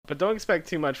But don't expect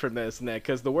too much from this, Nick,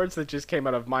 because the words that just came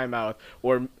out of my mouth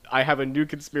were, I have a new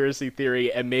conspiracy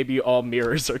theory, and maybe all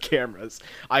mirrors are cameras.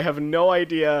 I have no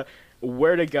idea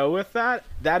where to go with that.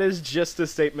 That is just a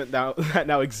statement now that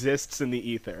now exists in the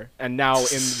ether, and now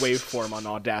in waveform on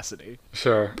Audacity.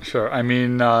 Sure. I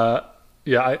mean,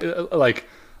 yeah,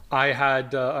 I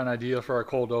had an idea for our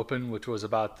cold open, which was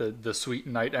about the sweet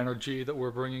night energy that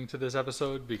we're bringing to this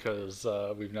episode, because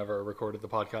we've never recorded the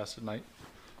podcast at night.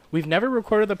 We've never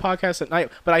recorded the podcast at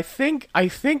night, but I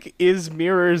think is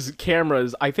mirrors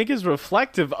cameras, I think is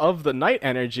reflective of the night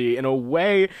energy in a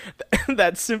way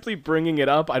that simply bringing it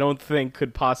up I don't think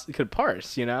could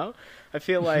parse, you know? I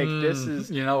feel like this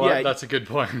is, you know what? Yeah, that's a good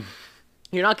point.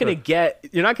 you're not gonna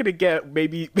get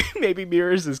maybe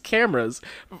mirrors as cameras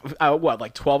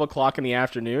like 12 o'clock in the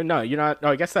afternoon. No, you're not. No,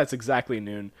 I guess that's exactly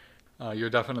noon. You're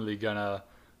definitely gonna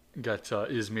get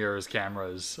is mirrors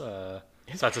cameras.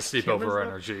 That's a sleepover cameras,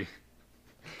 energy.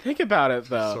 Think about it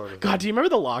though. Sort of. God, do you remember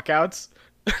the lockouts?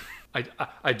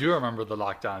 I do remember the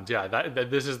lockdowns. Yeah, that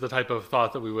this is the type of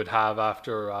thought that we would have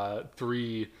after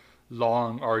 3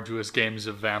 long, arduous games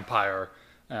of Vampire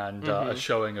and a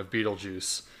showing of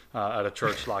Beetlejuice at a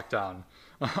church lockdown.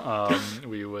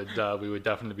 We would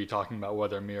definitely be talking about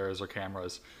whether mirrors or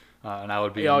cameras, and I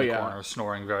would be in the corner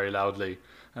snoring very loudly,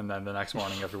 and then the next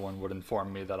morning everyone would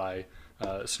inform me that I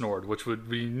snored, which would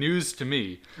be news to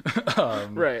me.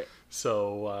 Right.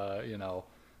 So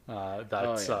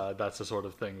that's the sort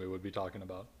of thing we would be talking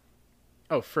about.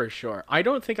 Oh, for sure. I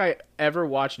don't think I ever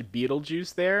watched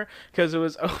Beetlejuice there, because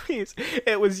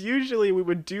it was usually we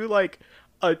would do like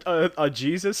a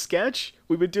Jesus sketch.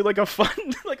 We would do like a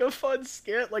fun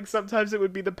skit. Like sometimes it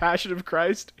would be the Passion of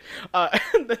Christ,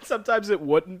 and then sometimes it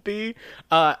wouldn't be.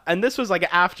 And this was like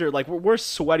after, like, we're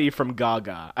sweaty from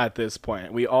Gaga at this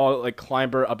point. We all like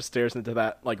clamber upstairs into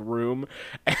that like room,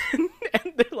 and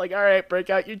they're like, "All right, break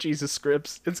out your Jesus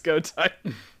scripts. It's go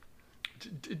time."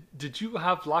 Did you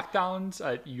have lockdowns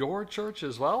at your church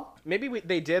as well? Maybe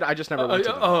they did. I just never went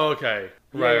to them. Oh, okay.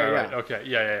 Right. Yeah. Okay.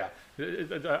 Yeah.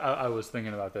 I was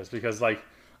thinking about this because, like,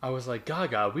 I was like,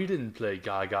 Gaga, we didn't play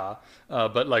Gaga,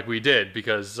 but like we did,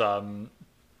 because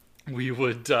we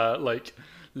would like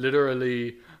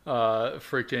literally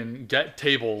freaking get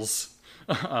tables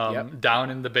down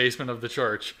in the basement of the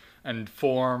church and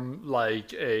form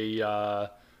like a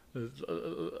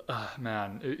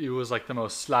man, it was like the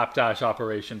most slapdash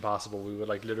operation possible. We would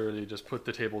like literally just put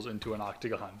the tables into an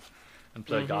octagon and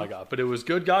play Gaga, but it was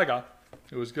good Gaga.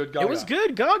 It was good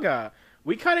Gaga.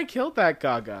 We kind of killed that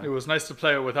Gaga. It was nice to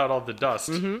play it without all the dust.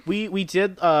 We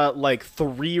did like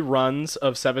 3 runs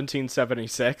of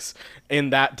 1776 in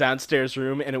that downstairs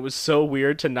room, and it was so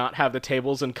weird to not have the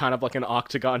tables in kind of like an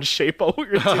octagon shape while we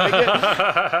were doing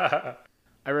it.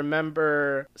 I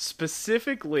remember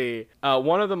specifically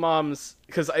one of the moms,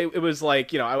 because it was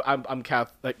like, you know, I'm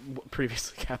Catholic, like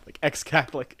previously Catholic,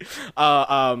 ex-Catholic,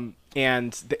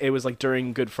 and it was like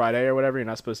during Good Friday or whatever. You're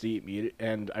not supposed to eat meat,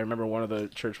 and I remember one of the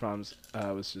church moms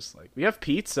was just like, "We have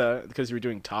pizza," because you were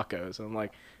doing tacos, and I'm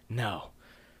like, "No,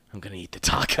 I'm gonna eat the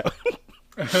taco."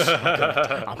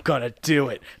 I'm gonna do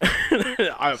it.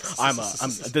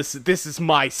 This is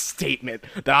my statement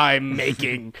that I'm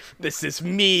making. This is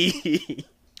me.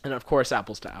 And of course,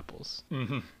 apples to apples.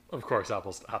 Of course,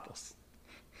 apples to apples.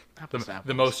 Apples to apples.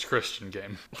 The most Christian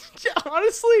game. Yeah,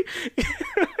 honestly.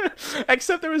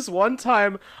 Except there was one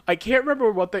time, I can't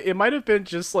remember it might have been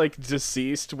just like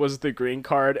Deceased was the green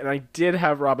card, and I did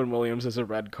have Robin Williams as a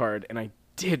red card, and I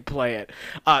did play it.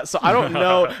 So I don't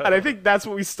know, and I think that's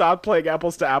when we stopped playing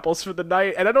apples to apples for the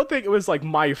night, and I don't think it was like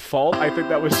my fault. I think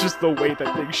that was just the way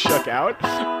that things shook out,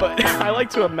 but I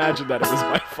like to imagine that it was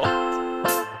my fault.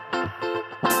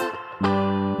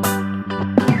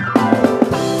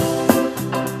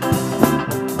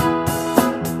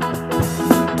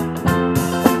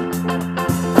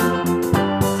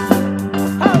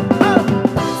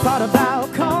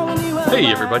 Hey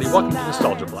everybody, welcome to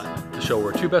Nostalgia Blend, the show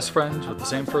where 2 best friends with the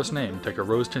same first name take a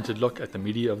rose-tinted look at the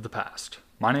media of the past.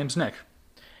 My name's Nick.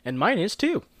 And mine is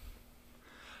too.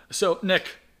 So,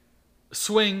 Nick,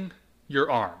 swing your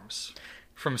arms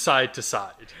from side to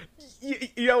side.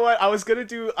 You know what? I was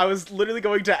literally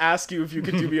going to ask you if you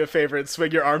could do me a favor and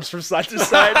swing your arms from side to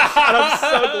side, and I'm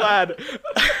so glad.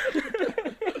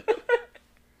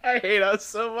 I hate us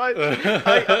so much.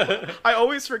 I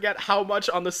always forget how much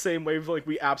on the same wavelength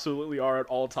we absolutely are at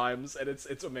all times, and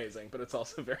it's amazing, but it's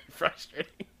also very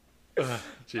frustrating.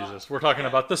 Jesus, we're talking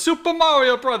about the Super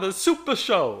Mario Brothers Super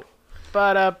Show.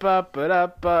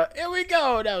 Ba-da-ba-ba-da-ba. Here we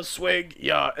go. Now swing.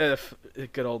 Yeah,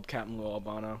 good old Captain Lou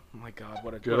Albano. Oh my God,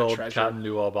 what a Good what a old treasure. Captain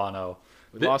Lou Albano.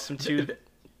 We lost him to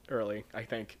early, I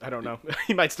think. I don't know.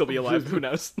 He might still be alive. Who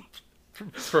knows?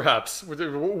 Perhaps.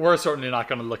 We're certainly not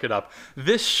going to look it up.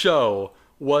 This show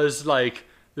was like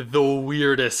the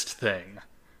weirdest thing.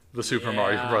 The Super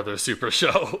Mario Brothers Super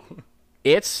Show.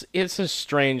 It's a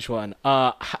strange one.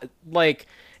 Like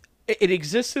it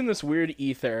exists in this weird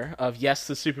ether of, yes,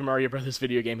 the Super Mario Brothers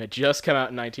video game had just come out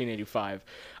in 1985,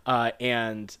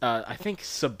 and I think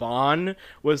Saban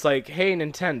was like, "Hey,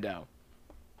 Nintendo,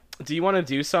 do you want to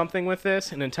do something with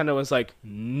this?" And Nintendo was like,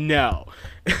 "No,"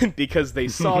 because they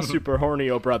saw Super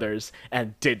Hornio Brothers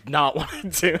and did not want to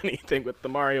do anything with the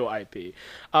Mario IP.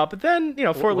 But then,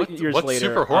 4 years what's later,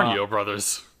 Super Hornio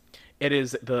Brothers? It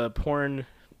is the porn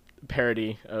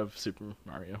parody of Super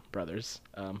Mario Brothers.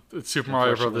 Super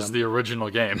Mario Brothers, the original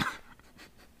game.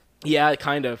 Yeah,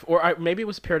 kind of. Or maybe it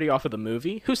was a parody off of the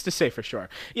movie. Who's to say for sure?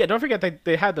 Yeah, don't forget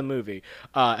they had the movie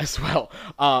as well.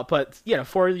 But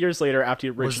 4 years later,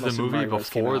 after the original Was the Super movie Mario Bros.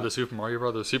 Came before out, the Super Mario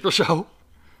Brothers Super Show?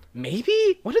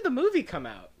 maybe? When did the movie come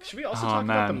out? Should we also talk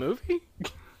about the movie?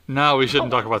 No, we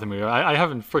shouldn't talk about the movie. I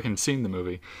haven't freaking seen the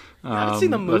movie. You haven't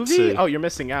seen the let's see. movie? Oh, you're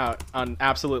missing out on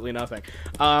absolutely nothing.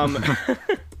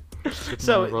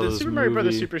 So the Super Mario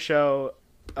Brothers Super Show,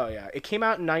 oh yeah, it came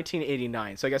out in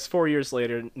 1989. So I guess 4 years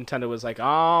later, Nintendo was like,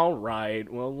 "All right,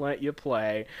 we'll let you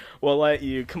play. We'll let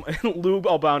you." Lou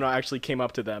Albano actually came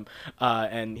up to them,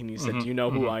 and he said, "Do you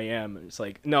know who I am?" And it's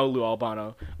like, "No, Lou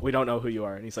Albano, we don't know who you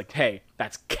are." And he's like, "Hey,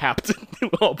 that's Captain Lou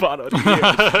Albano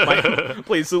to you.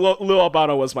 Please, Lou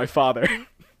Albano was my father."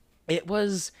 It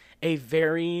was a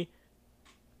very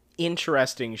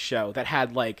interesting show that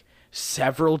had like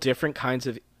several different kinds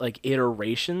of like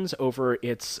iterations over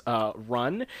its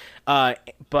run,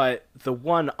 but the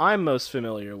one I'm most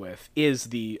familiar with is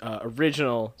the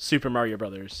original Super Mario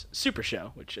Brothers Super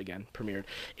Show, which again premiered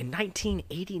in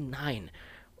 1989.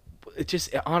 It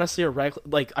just honestly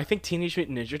like I think Teenage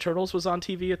Mutant Ninja Turtles was on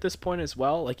TV at this point as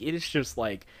well. Like it is just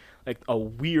like a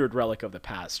weird relic of the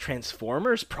past.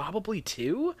 Transformers probably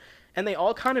too. And they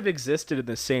all kind of existed in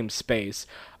the same space,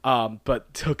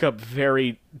 but took up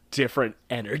very different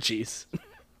energies.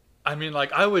 I mean,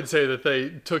 like, I would say that they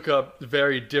took up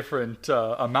very different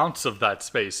amounts of that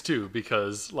space, too,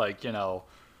 because, like,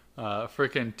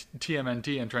 freaking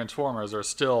TMNT and Transformers are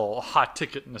still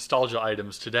hot-ticket nostalgia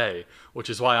items today, which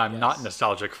is why I'm not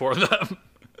nostalgic for them.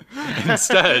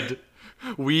 Instead,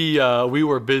 we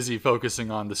were busy focusing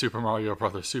on the Super Mario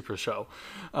Brothers Super Show.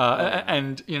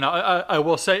 And, I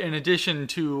will say, in addition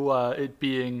to it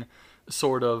being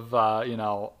sort of,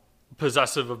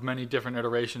 possessive of many different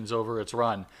iterations over its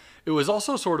run, it was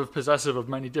also sort of possessive of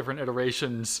many different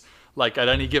iterations, like, at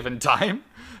any given time,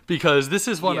 because this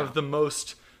is one of the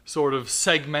most sort of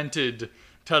segmented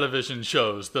television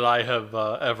shows that I have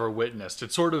ever witnessed.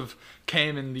 It sort of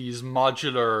came in these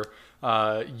modular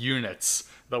units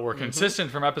that were consistent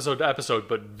from episode to episode,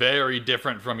 but very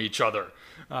different from each other,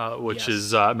 which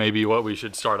is maybe what we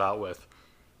should start out with.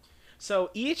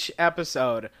 So each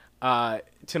episode,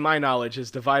 to my knowledge, is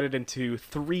divided into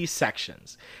 3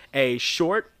 sections. A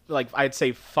short, like I'd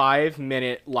say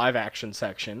 5-minute live action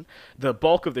section, the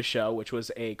bulk of the show, which was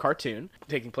a cartoon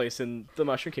taking place in the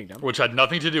Mushroom Kingdom. Which had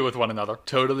nothing to do with one another.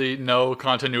 Totally no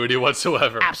continuity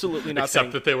whatsoever. Absolutely nothing.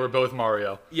 Except that they were both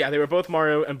Mario. Yeah, they were both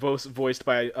Mario and both voiced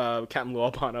by Captain Lou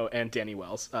Albano and Danny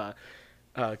Wells.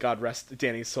 God rest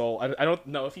Danny's soul. I don't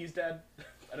know if he's dead.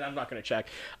 I'm not going to check.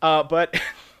 But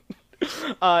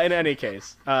in any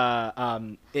case,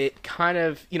 it kind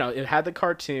of, it had the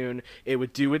cartoon. It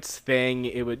would do its thing.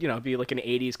 It would, be like an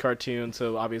 80s cartoon.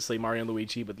 So obviously Mario and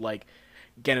Luigi would like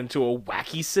get into a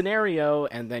wacky scenario.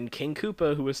 And then King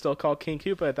Koopa, who was still called King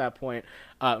Koopa at that point,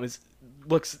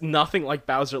 looks nothing like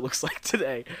Bowser looks like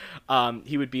today.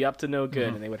 He would be up to no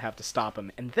good and they would have to stop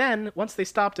him. And then once they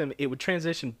stopped him, it would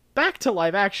transition back to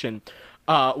live action.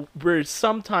 Where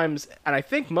sometimes, and I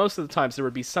think most of the times, there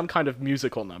would be some kind of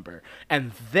musical number,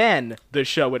 and then the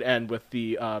show would end with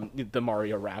the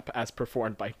Mario rap as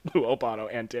performed by Lou Albano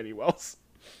and Danny Wells.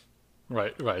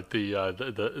 Right.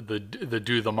 The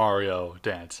Do the Mario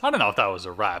dance. I don't know if that was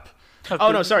a rap.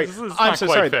 Oh no, sorry. I'm so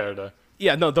sorry. Fair to...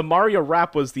 Yeah, no, the Mario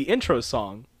rap was the intro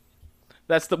song.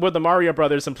 That's where the Mario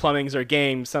Brothers and Plumbings are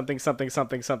game something. There's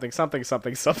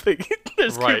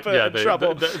right, Koopa yeah, in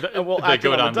trouble, and we'll they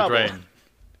go down the drain.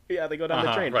 Yeah, they go down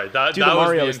the drain. Right, that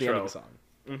Mario was the is intro. the end of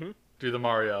the song. Do the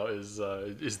Mario is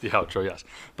the outro, yes.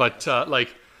 But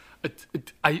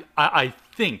I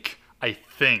think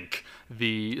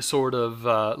the sort of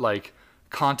like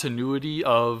continuity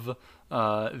of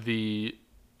the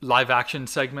live action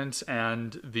segments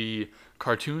and the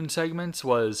cartoon segments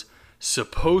was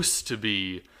supposed to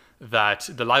be that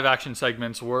the live action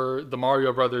segments were the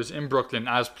Mario Brothers in Brooklyn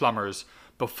as plumbers,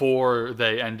 before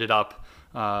they ended up,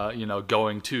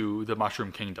 going to the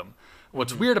Mushroom Kingdom.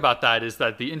 What's weird about that is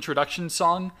that the introduction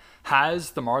song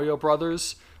has the Mario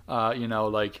Brothers,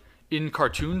 like in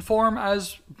cartoon form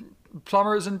as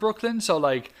plumbers in Brooklyn. So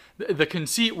like the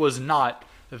conceit was not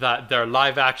that they're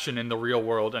live action in the real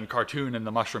world and cartoon in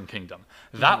the Mushroom Kingdom.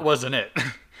 That wasn't it.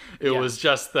 It was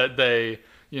just that they,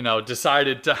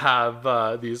 decided to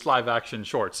have these live action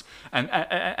shorts.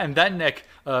 And then, Nick,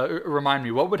 remind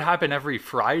me, what would happen every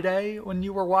Friday when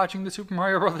you were watching the Super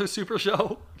Mario Brothers Super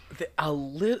Show?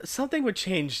 Something would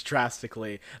change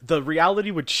drastically. The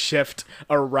reality would shift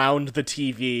around the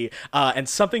TV, and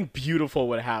something beautiful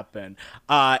would happen.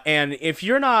 And if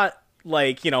you're not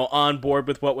on board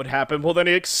with what would happen, well then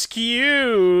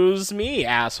excuse me,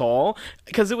 asshole,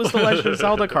 because it was the Legend of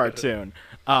Zelda cartoon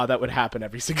that would happen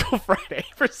every single Friday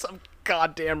for some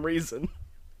goddamn reason.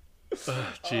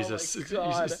 Jesus. Oh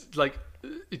my God.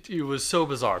 It was so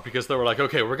bizarre because they were like,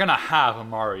 okay, we're gonna have a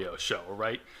Mario show,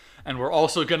 right? And we're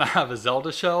also gonna have a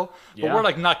Zelda show, but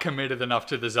we're not committed enough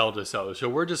to the Zelda show, so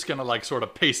we're just gonna sort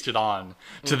of paste it on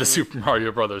to the Super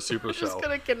Mario Brothers Super Show. Just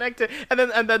gonna connect it,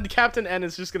 and then Captain N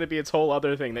is just gonna be its whole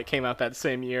other thing that came out that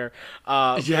same year.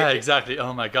 Exactly.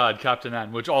 Oh my God, Captain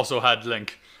N, which also had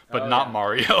Link, but not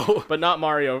Mario. But not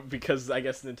Mario, because I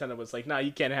guess Nintendo was like, nah,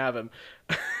 you can't have him.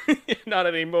 Not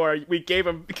anymore. We gave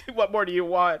him. What more do you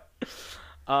want?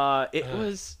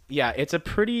 It's a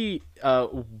pretty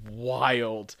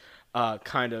wild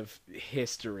kind of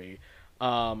history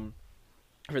for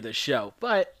this show,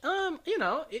 but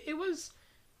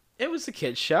it was a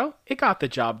kid's show. It got the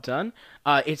job done.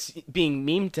 It's being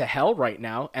memed to hell right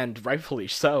now, and rightfully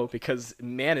so, because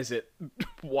man, is it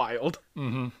wild.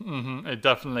 It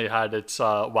definitely had its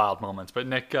wild moments. But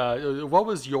Nick, what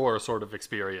was your sort of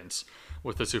experience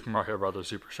with the Super Mario Brothers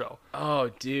Super Show?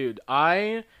 Oh, dude,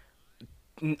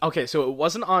 okay, so it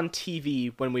wasn't on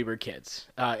TV when we were kids.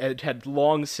 It had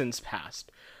long since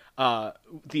passed.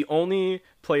 The only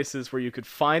places where you could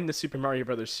find the Super Mario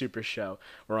Brothers Super Show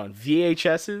were on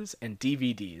VHSs and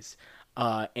DVDs.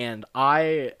 And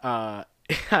I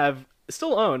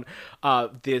still own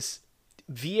this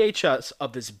VHS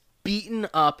of this beaten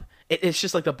up. It's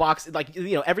just like the box,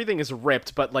 everything is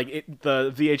ripped, but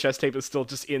the VHS tape is still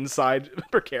just inside,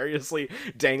 precariously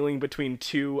dangling between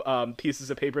two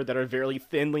pieces of paper that are very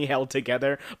thinly held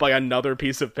together by another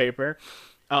piece of paper.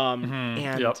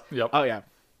 Yep. Oh yeah,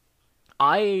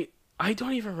 I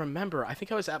don't even remember. I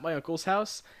think I was at my uncle's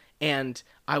house and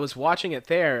I was watching it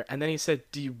there, and then he said,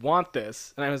 "Do you want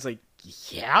this?" And I was like,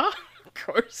 "Yeah." Of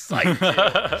course I do.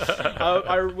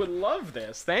 I would love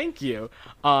this. Thank you.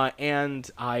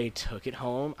 And I took it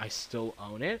home. I still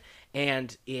own it.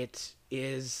 And it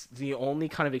is the only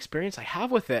kind of experience I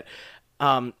have with it.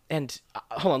 And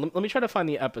hold on. Let me try to find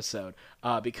the episode.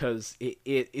 Because it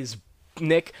is,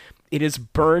 Nick, it is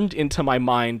burned into my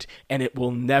mind and it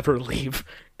will never leave.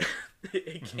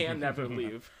 It can never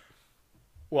leave.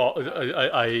 Well,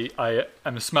 I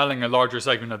am smelling a larger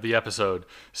segment of the episode,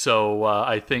 so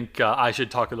I think I should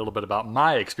talk a little bit about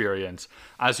my experience.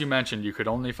 As you mentioned, you could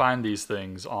only find these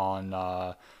things on,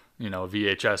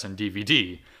 VHS and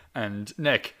DVD. And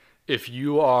Nick, if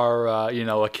you are,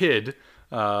 a kid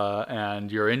and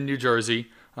you're in New Jersey,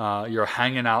 you're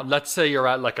hanging out. Let's say you're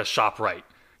at like a ShopRite,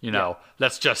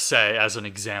 let's just say as an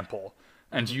example,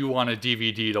 and you want a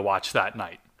DVD to watch that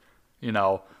night.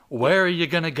 Where are you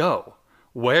gonna go?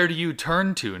 Where do you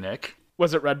turn to, Nick?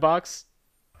 Was it Redbox?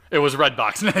 It was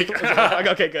Redbox, Nick.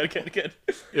 Okay, good.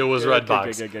 It was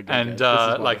Redbox, good. And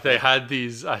they had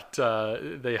these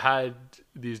they had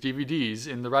these DVDs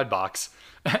in the Redbox,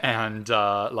 and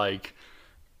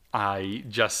I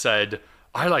just said,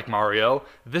 I like Mario.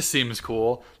 This seems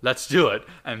cool. Let's do it.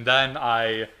 And then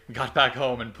I got back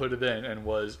home and put it in and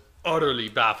was utterly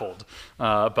baffled.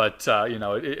 But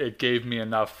it gave me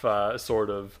enough sort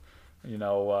of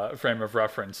frame of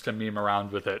reference to meme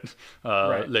around with it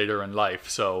later in life.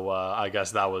 So I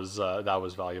guess that was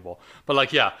valuable. But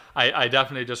I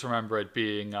definitely just remember it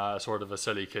being sort of a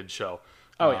silly kid show.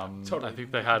 Oh yeah, totally. I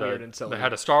think they had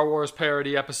a Star Wars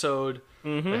parody episode.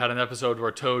 Mm-hmm. They had an episode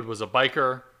where Toad was a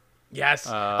biker. Yes.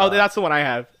 That's the one I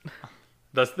have.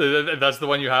 That's the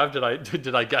one you have.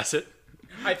 Did I guess it?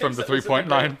 From the 3-point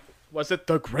line? Was it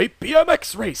the Great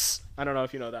BMX Race? I don't know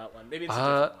if you know that one. Maybe it's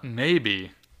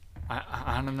maybe.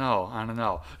 I don't know.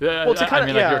 Well,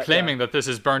 you're claiming that this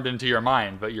is burned into your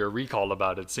mind, but your recall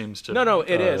about it seems to. No,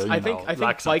 it is. I think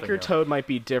Biker Toad might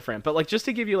be different, but just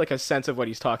to give you a sense of what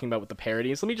he's talking about with the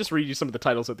parodies, let me just read you some of the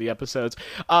titles of the episodes.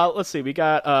 Let's see. We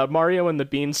got Mario and the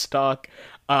Beanstalk.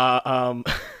 Love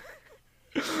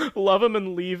him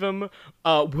and leave him.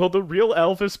 Will the real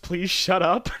Elvis please shut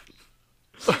up?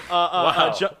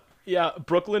 Wow. Yeah,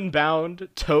 Brooklyn Bound,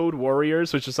 Toad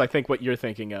Warriors, which is I think what you're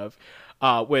thinking of.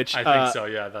 Which I think so.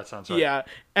 Yeah, that sounds right. Yeah,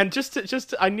 and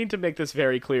I need to make this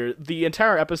very clear. The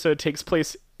entire episode takes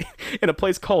place in a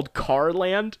place called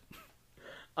Carland.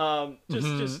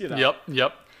 Just you know.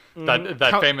 Yep.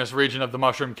 That famous region of the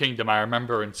Mushroom Kingdom, I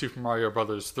remember in Super Mario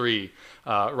Brothers 3,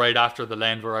 right after the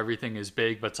land where everything is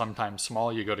big but sometimes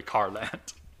small, you go to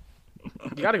Carland.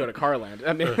 You got to go to Carland.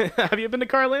 I mean, have you been to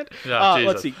Carland? Yeah,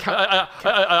 Let's see.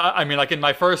 I mean, like in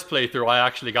my first playthrough, I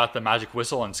actually got the magic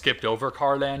whistle and skipped over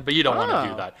Carland, but you don't want to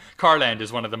do that. Carland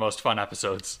is one of the most fun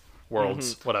episodes,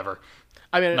 worlds, whatever.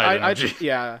 I mean,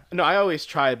 I always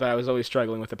tried, but I was always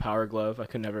struggling with the Power Glove. I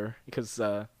could never, because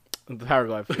the Power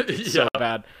Glove is so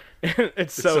bad.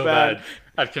 It's so bad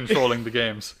at controlling the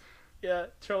games. Yeah,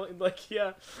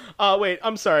 wait,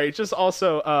 I'm sorry. Just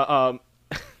also,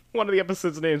 one of the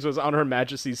episode's names was On Her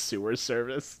Majesty's Sewer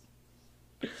Service.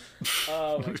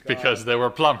 Oh my God. Because they were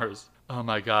plumbers. Oh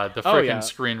my God, the freaking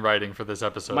screenwriting for this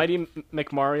episode. Mighty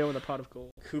McMario in a Pot of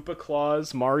Gold. Koopa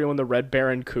Claus, Mario and the Red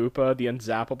Baron Koopa, the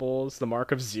Unzappables, the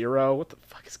Mark of Zero. What the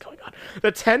fuck is going on?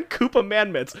 The 10 Koopa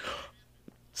Commandments.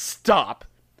 Stop.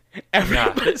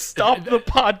 Everybody stop the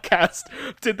podcast.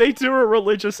 Did they do a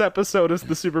religious episode of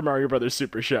the Super Mario Brothers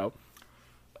Super Show?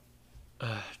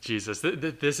 Jesus,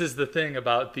 this is the thing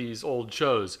about these old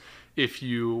shows. If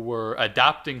you were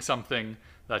adapting something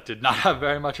that did not have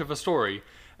very much of a story,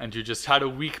 and you just had a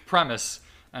weak premise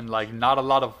and like not a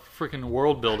lot of freaking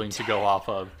world building to go off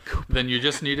of, then you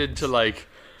just needed to like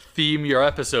theme your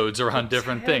episodes around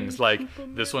different things. Like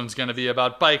this one's gonna be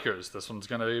about bikers. This one's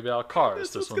gonna be about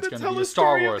cars. This one's gonna be a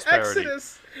Star Wars parody.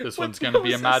 This one's gonna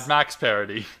be a Mad Max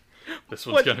parody. This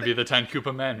one's gonna be the 10 Koopa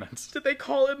Commandments. Did they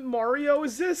call it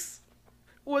Mario-sis?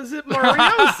 Was it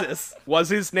Mariosis? Was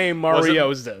his name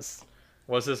Mariosis?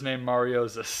 Was his name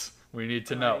Mariosis? We need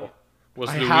to know. Was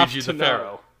I Luigi the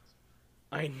Pharaoh?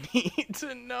 I need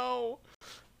to know.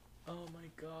 Oh my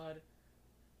God.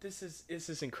 This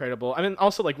is incredible. I mean,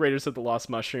 also like Raiders of the Lost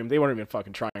Mushroom, they weren't even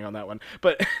fucking trying on that one.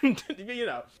 But you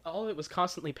know, all of it was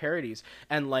constantly parodies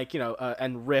and like, you know,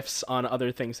 and riffs on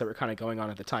other things that were kind of going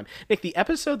on at the time. Nick, the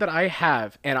episode that I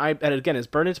have, and again is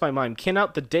burned into my mind, came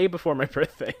out the day before my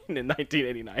birthday in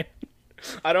 1989.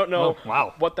 I don't know. Oh,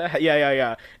 wow. What the heck?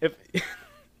 Yeah. If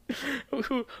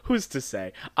who's to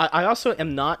say? I also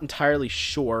am not entirely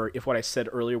sure if what I said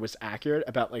earlier was accurate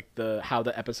about like how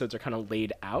the episodes are kind of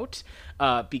laid out,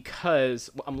 because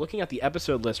I'm looking at the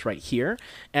episode list right here,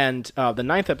 and the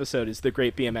 9th episode is the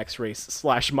Great BMX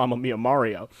Race / Mamma Mia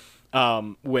Mario,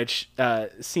 which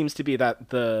seems to be that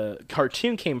the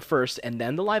cartoon came first and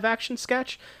then the live action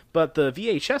sketch. But the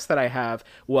VHS that I have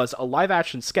was a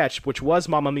live-action sketch, which was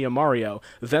Mamma Mia Mario,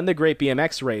 then The Great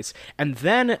BMX Race, and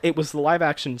then it was the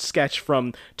live-action sketch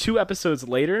from 2 episodes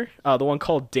later, the one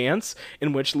called Dance,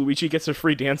 in which Luigi gets a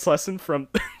free dance lesson from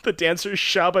the dancer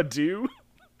Shabba-Doo,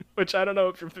 which I don't know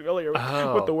if you're familiar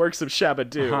with the works of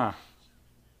Shabba-Doo. Uh-huh.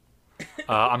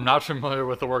 I'm not familiar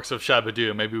with the works of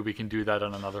Shabba-Doo. Maybe we can do that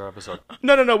on another episode.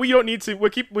 No, we don't need to.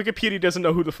 Wikipedia doesn't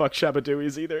know who the fuck Shabba-Doo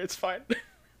is either. It's fine.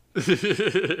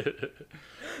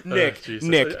 Nick,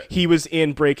 he was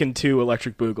in Breakin' 2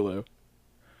 Electric Boogaloo.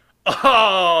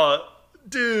 Oh,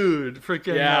 dude,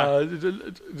 freaking yeah.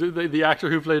 The actor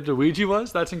who played Luigi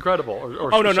was? That's incredible.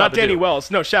 Oh no, not Danny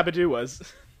Wells. No, Shabba-Doo was.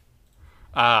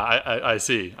 I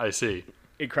see.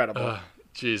 Incredible.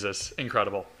 Jesus,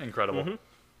 incredible. Mm-hmm.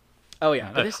 Oh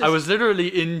yeah. I was literally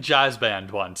in jazz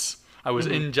band once. I was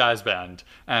in jazz band,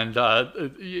 and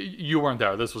you weren't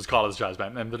there. This was college jazz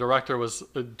band, and the director was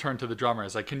turned to the drummer.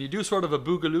 He's like, "Can you do sort of a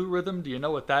boogaloo rhythm? Do you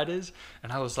know what that is?"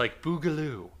 And I was like,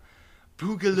 "Boogaloo,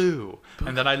 boogaloo."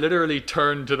 And then I literally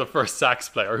turned to the first sax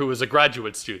player, who was a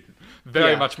graduate student,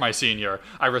 very much my senior.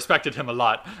 I respected him a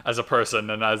lot as a person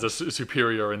and as a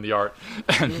superior in the art.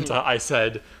 And I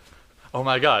said, "Oh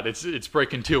my God, it's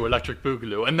Breakin' 2 Electric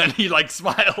Boogaloo." And then he like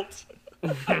smiled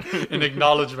in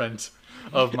acknowledgement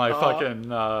of my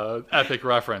fucking epic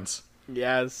reference.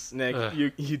 Yes, Nick,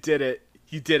 you did it.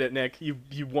 You did it, Nick. You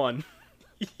won.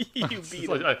 You beat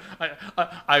it.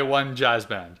 I won jazz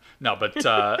band. No, but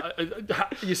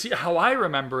you see, how I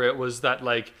remember it was that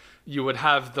like you would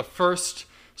have the first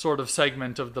sort of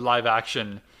segment of the live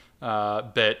action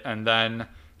bit, and then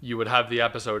you would have the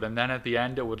episode, and then at the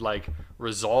end it would like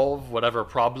resolve whatever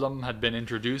problem had been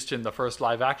introduced in the first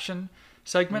live action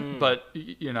segment. But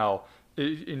you know,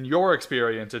 in your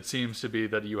experience, it seems to be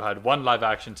that you had one live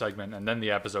action segment and then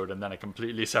the episode and then a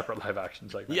completely separate live action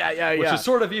segment. Yeah. Which is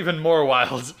sort of even more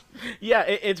wild. Yeah,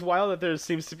 it's wild that there's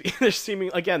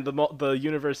seeming again the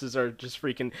universes are just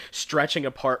freaking stretching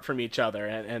apart from each other,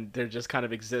 and they're just kind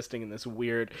of existing in this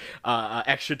weird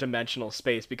extra dimensional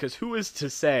space. Because who is to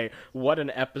say what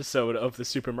an episode of the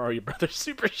Super Mario Brothers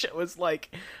Super Show is like,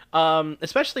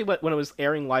 especially when it was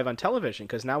airing live on television?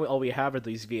 Because now all we have are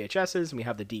these VHSs and we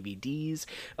have the DVDs,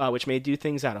 which may do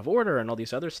things out of order and all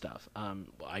these other stuff.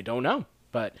 I don't know.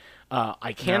 But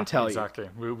I can tell exactly.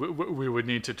 you. Exactly. We would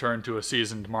need to turn to a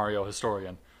seasoned Mario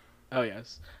historian. Oh,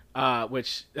 yes.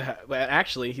 Which,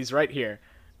 actually, he's right here.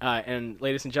 And,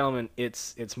 ladies and gentlemen,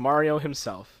 it's Mario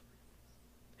himself.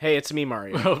 Hey, it's me,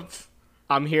 Mario.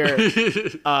 I'm here,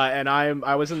 and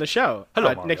I was in the show.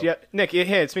 Hello, Mario. Nick,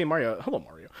 hey, it's me, Mario. Hello,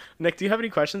 Mario. Nick, do you have any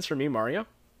questions for me, Mario?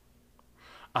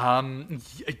 I mean,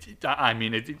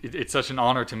 it's such an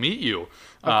honor to meet you.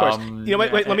 Of course. You know,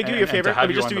 wait. Let me do you a favor. Let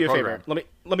me just do you a favor.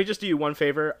 Let me just do you one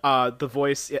favor. The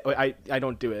voice. I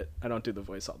don't do it. I don't do the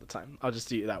voice all the time. I'll just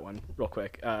do you that one real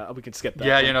quick. We can skip that.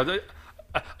 Yeah, one. you know.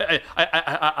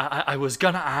 I was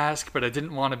gonna ask, but I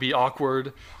didn't want to be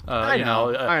awkward. I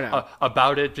know.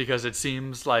 About it, because it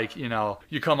seems like you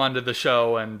come onto the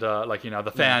show and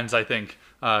the fans, I think,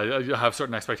 have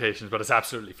certain expectations, but it's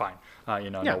absolutely fine.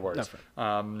 No worries.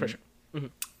 For sure. Mm-hmm.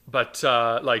 But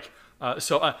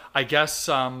so I guess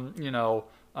how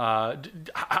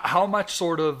much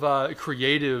sort of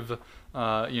creative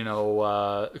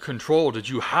control did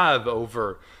you have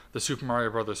over the Super Mario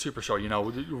Brothers Super Show?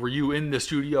 Were you in the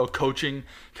studio coaching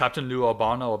Captain Lou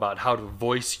Albano about how to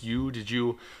voice you? Did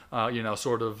you,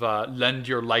 sort of lend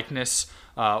your likeness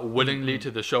willingly to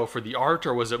the show for the art,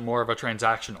 or was it more of a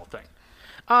transactional thing?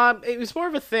 It was more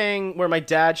of a thing where my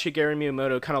dad, Shigeru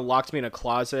Miyamoto, kind of locked me in a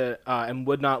closet and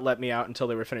would not let me out until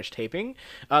they were finished taping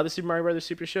the Super Mario Brothers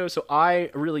Super Show. So I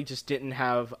really just didn't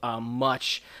have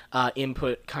much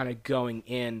input kind of going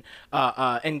in.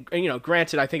 And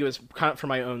granted, I think it was kind of for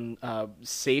my own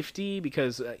safety,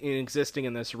 because in existing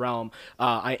in this realm,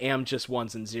 I am just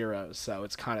ones and zeros. So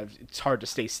it's hard to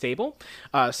stay stable.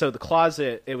 So the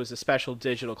closet, it was a special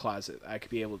digital closet. I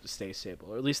could be able to stay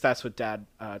stable, or at least that's what Dad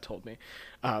told me.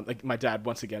 My dad,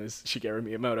 once again, is Shigeru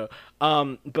Miyamoto.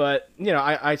 But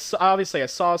I obviously I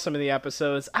saw some of the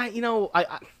episodes.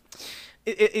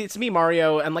 It's me,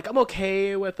 Mario, and I'm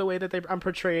okay with the way that I'm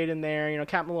portrayed in there.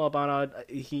 Captain Albano,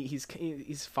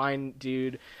 he's fine,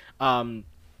 dude. I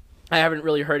haven't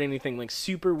really heard anything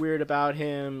super weird about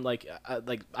him. I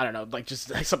don't know,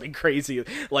 just something crazy,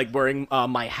 like wearing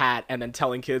my hat and then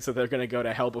telling kids that they're gonna go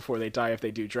to hell before they die if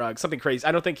they do drugs. Something crazy.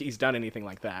 I don't think he's done anything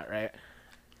like that, right?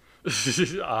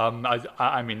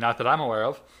 I mean, not that I'm aware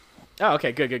of. Oh,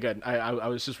 okay, good. I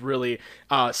was just really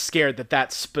scared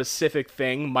that specific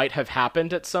thing might have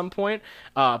happened at some point,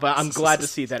 but I'm glad to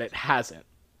see that it hasn't.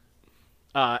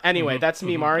 Anyway, that's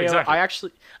me, Mario. Exactly. I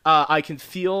actually I can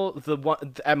feel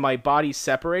my body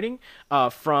separating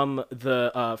from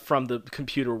the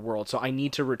computer world, so I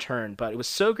need to return. But it was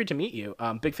so good to meet you.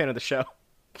 Big fan of the show.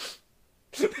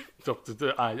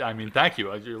 I mean, thank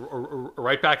you.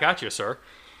 Right back at you, sir.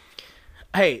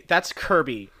 Hey, that's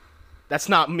Kirby. That's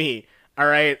not me. All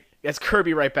right, that's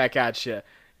Kirby right back at you.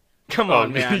 Come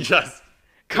on, man. Yes.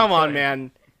 Come on,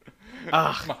 man.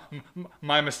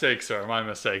 My mistake, sir. My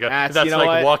mistake. That's like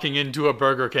what? Walking into a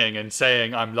Burger King and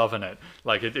saying I'm loving it.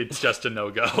 It's just a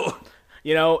no-go.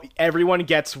 Everyone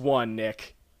gets one,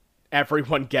 Nick.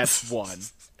 Everyone gets one.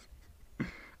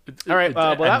 All right.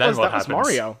 Well, that was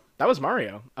Mario. That was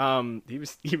Mario.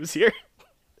 He was here.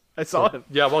 I saw him.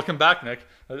 Yeah, welcome back, Nick.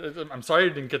 I'm sorry you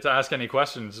didn't get to ask any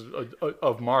questions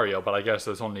of Mario, but I guess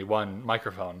there's only one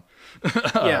microphone.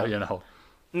 Yeah.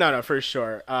 No, for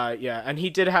sure. Yeah, and he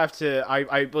did have to.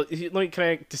 Can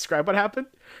I describe what happened?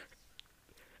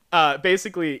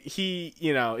 Basically, he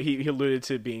alluded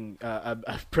to being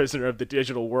a prisoner of the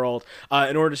digital world.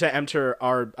 In order to enter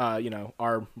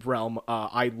our realm,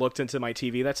 I looked into my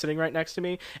TV that's sitting right next to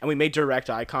me, and we made direct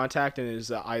eye contact, and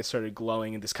his eyes started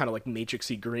glowing in this kind of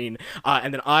matrixy green.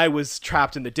 And then I was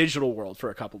trapped in the digital world for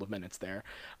a couple of minutes there.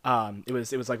 It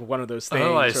was like one of those things.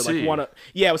 Oh, I see.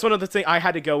 It was one of the things I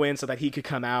had to go in so that he could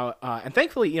come out. And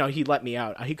thankfully, he let me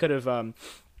out. He could have.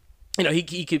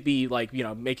 He could be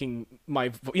making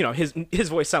my his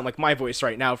voice sound like my voice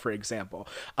right now, for example,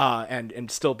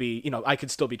 and still be I could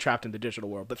still be trapped in the digital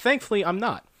world, but thankfully I'm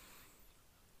not.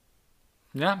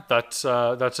 Yeah, that's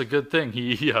a good thing.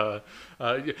 He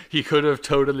could have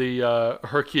totally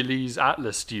Hercules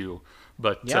Atlas'd you,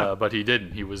 but he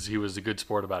didn't. He was a good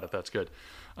sport about it. That's good.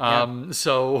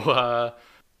 So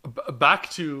Back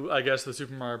to, I guess, the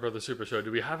Super Mario Brothers Super Show.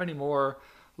 Do we have any more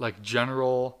like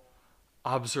general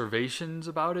observations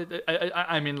about it?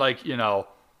 I mean, like,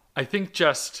 I think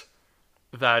just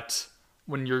that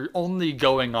when you're only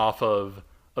going off of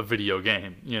a video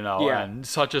game, Yeah. and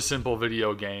such a simple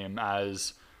video game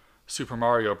as Super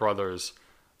Mario Brothers,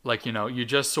 like, you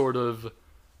just sort of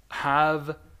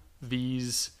have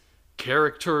these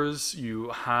characters, you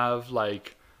have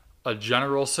like a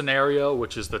general scenario,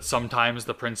 which is that sometimes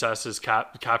the princess is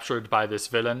captured by this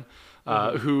villain,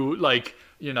 who, like,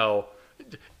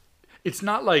 it's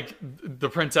not like the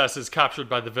princess is captured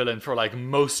by the villain for like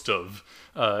most of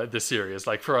the series.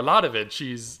 Like, for a lot of it,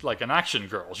 she's like an action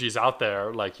girl. She's out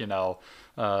there, like,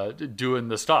 doing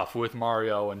the stuff with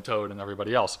Mario and Toad and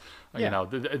everybody else. Yeah.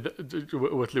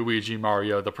 With Luigi,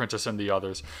 Mario, the princess, and the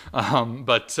others.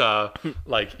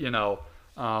 Like,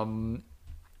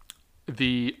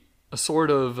 the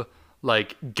sort of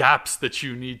like gaps that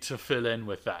you need to fill in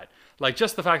with that. Like,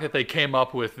 just the fact that they came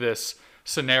up with this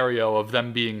scenario of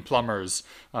them being plumbers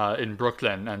in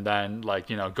Brooklyn, and then, like,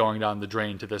 going down the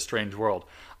drain to this strange world,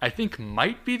 I think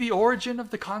might be the origin of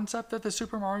the concept that the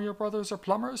Super Mario Brothers are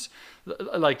plumbers.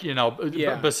 Like,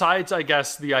 Yeah. besides, I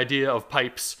guess, the idea of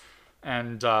pipes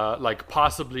and like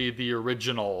possibly the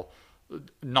original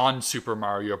non-Super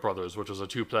Mario Brothers, which was a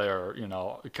two-player,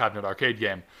 cabinet arcade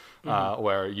game,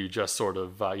 where you just sort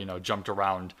of, jumped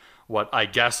around what I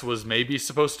guess was maybe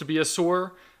supposed to be a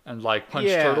sewer and like punched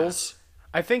Yeah. turtles.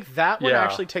 I think that one Yeah.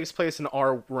 actually takes place in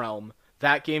our realm.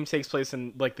 That game takes place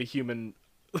in like the human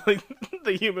like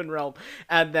the human realm,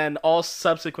 and then all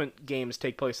subsequent games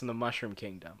take place in the Mushroom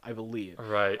Kingdom, I believe.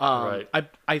 Right, right.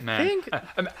 I Man. think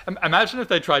Imagine if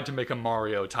they tried to make a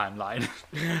Mario timeline.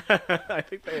 I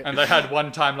think they And they had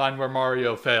one timeline where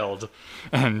Mario failed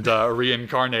and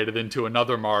reincarnated into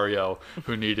another Mario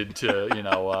who needed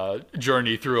to,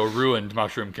 journey through a ruined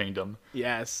Mushroom Kingdom.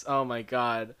 Yes. Oh my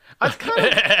god. I kind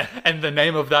of And the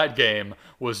name of that game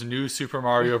was New Super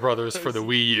Mario Brothers for the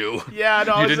Wii U. Yeah,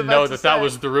 no, I You was didn't about know to that say.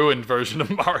 was the ruined version of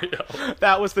Mario.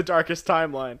 that was the darkest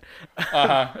timeline.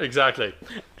 Exactly.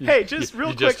 Hey, just real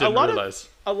You quick, just didn't a realize.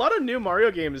 lot of new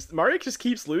Mario games, Mario just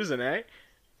keeps losing, eh?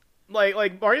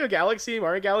 Like Mario Galaxy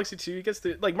 2, he gets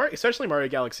the especially Mario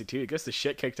Galaxy 2, he gets the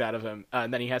shit kicked out of him,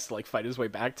 and then he has to like fight his way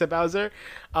back to Bowser.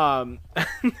 And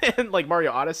like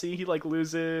Mario Odyssey, he like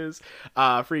loses.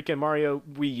 Freaking Mario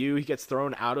Wii U, he gets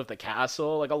thrown out of the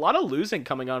castle. Like, a lot of losing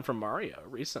coming on from Mario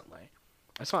recently.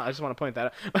 I just want to point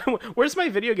that out. Where's my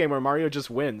video game where Mario just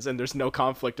wins and there's no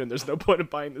conflict and there's no point in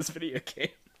buying this video game?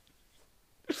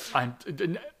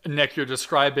 Nick, you're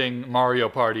describing Mario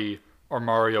Party or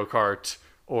Mario Kart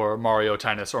or Mario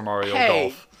Tennis or Mario Hey,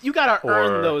 Golf. you gotta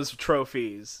earn Or- those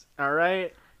trophies, all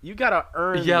right? You gotta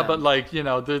earn Yeah, them. but like,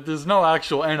 there's no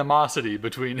actual animosity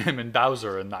between him and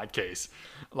Bowser in that case.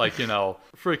 Like,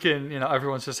 freaking,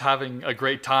 everyone's just having a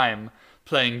great time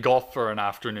playing golf for an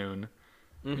afternoon.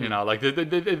 Like,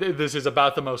 this is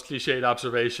about the most cliched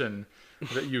observation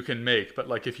that you can make. But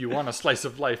like, if you want a slice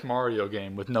of life Mario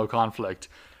game with no conflict,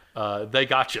 they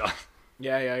got you.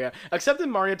 Yeah. Except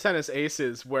in Mario Tennis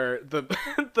Aces, where the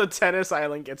the tennis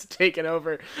island gets taken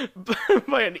over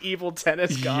by an evil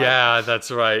tennis god. Yeah, that's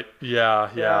right.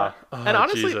 Yeah. Oh, And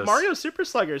honestly, Jesus. Mario Super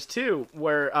Sluggers too,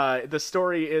 where the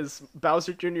story is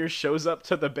Bowser Jr. shows up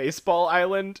to the baseball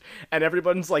island, and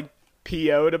everyone's like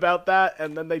PO'd about that,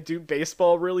 and then they do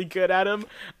baseball really good at him,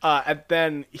 and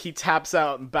then he taps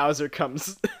out, and Bowser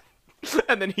comes.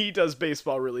 And then he does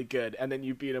baseball really good, and then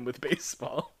you beat him with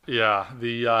baseball. Yeah,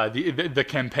 the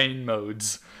campaign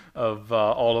modes of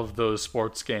all of those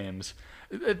sports games,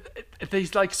 they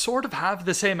like sort of have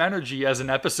the same energy as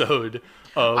an episode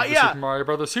of the yeah. Super Mario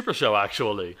Brothers Super Show,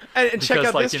 actually. And check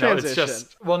out like, this it's transition.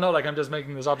 just I'm just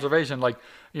making this observation. Like,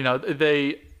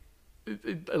 they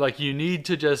like, you need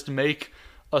to just make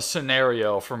a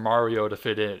scenario for Mario to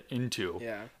fit into.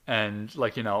 Yeah. And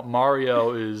like,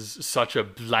 Mario is such a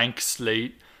blank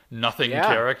slate, nothing Yeah.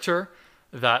 character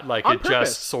that like On it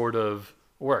purpose. just sort of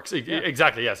works.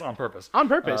 Exactly, yes, on purpose. On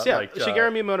purpose, yeah. Like, Shigeru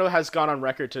Miyamoto has gone on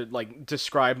record to like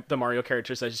describe the Mario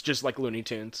characters as just like Looney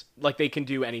Tunes. Like, they can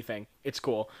do anything. It's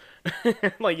cool.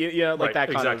 Like, like Right, that kind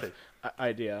exactly. of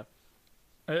idea.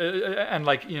 And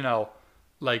like,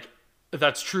 like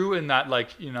that's true in that, like,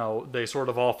 they sort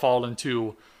of all fall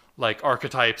into like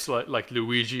archetypes. Like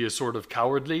Luigi is sort of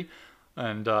cowardly,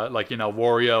 and like,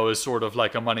 Wario is sort of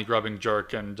like a money grubbing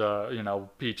jerk, and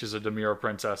Peach is a demure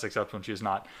princess, except when she's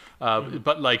not.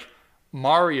 But like,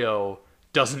 Mario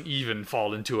doesn't even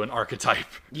fall into an archetype.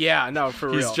 Yeah, no, for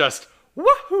real. He's just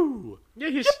woohoo. Yeah,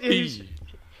 he's Yippee.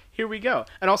 here we go.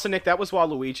 And also, Nick, that was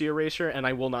Waluigi Erasure, and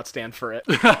I will not stand for it.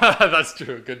 That's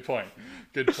true. Good point.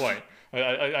 Good point.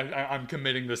 I'm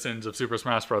committing the sins of Super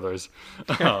Smash Brothers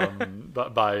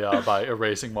by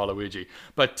erasing Waluigi.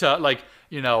 But like,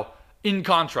 you know, in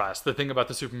contrast, the thing about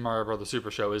the Super Mario Brothers Super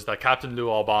Show is that Captain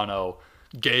Lou Albano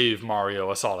gave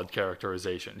Mario a solid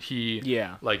characterization. He,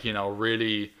 like, you know,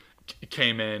 really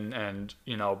came in and,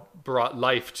 you know, brought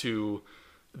life to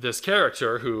this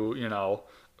character who, you know,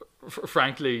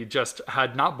 frankly just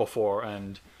had not before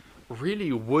and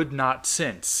really would not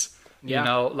since. You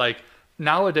know, like,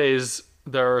 nowadays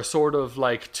there are sort of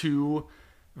like two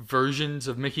versions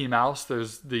of Mickey Mouse.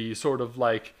 There's the sort of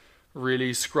like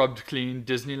really scrubbed clean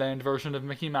Disneyland version of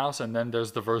Mickey Mouse, and then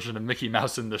there's the version of Mickey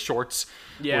Mouse in the shorts,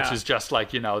 which is just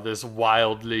like, you know, this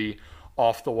wildly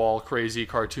off the wall crazy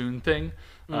cartoon thing,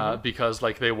 because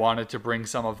like they wanted to bring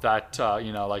some of that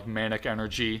you know, like manic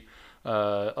energy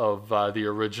of the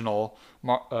original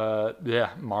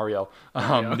Mario,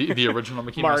 the original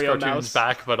Mickey Mouse cartoons Mouse.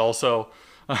 Back, but also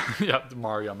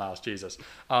Mario Mouse, Jesus.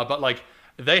 But like,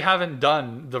 they haven't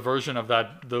done the version of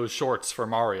those shorts for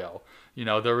Mario. You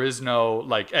know, there is no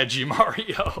like edgy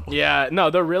Mario. Yeah, no,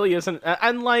 there really isn't.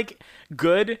 And like,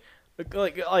 good.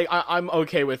 I'm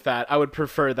okay with that. I would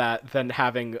prefer that than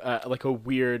having like a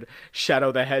weird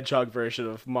Shadow the Hedgehog version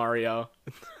of Mario.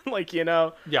 Like, you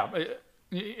know. Yeah,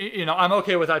 you know, I'm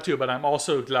okay with that too. But I'm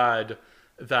also glad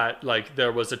that like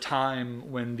there was a time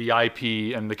when the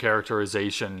IP and the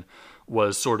characterization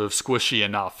was sort of squishy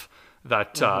enough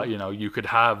that you know, you could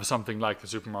have something like the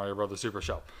Super Mario Brothers Super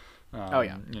Show.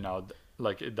 You know,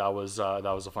 like that was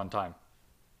a fun time.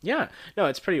 Yeah, no,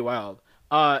 it's pretty wild.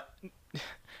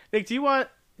 Nick, do you want?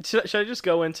 Should I just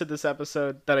go into this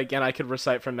episode that again I could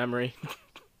recite from memory?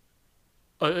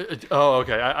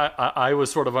 Okay. I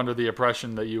was sort of under the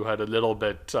impression that you had a little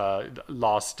bit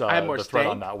lost the thread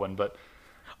on that one, but.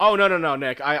 Oh no,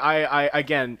 Nick. I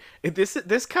again,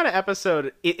 this kind of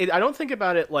episode. I don't think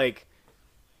about it like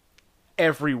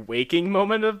every waking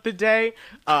moment of the day,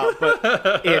 but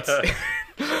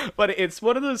it's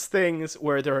one of those things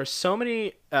where there are so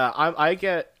many. I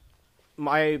get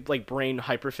my like brain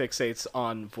hyperfixates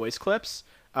on voice clips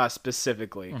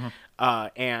specifically,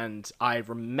 and I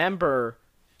remember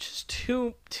just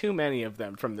too many of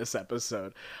them from this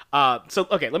episode. So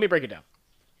okay, let me break it down.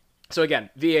 So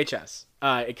again, VHS.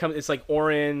 It's like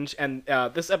orange, and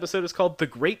this episode is called The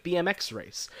Great BMX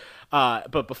Race.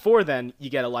 But before then, you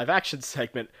get a live action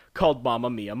segment called Mamma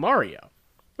Mia Mario,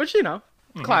 which, you know,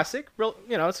 classic, real,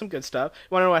 you know, some good stuff.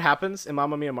 You want to know what happens in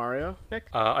Mamma Mia Mario, Nick?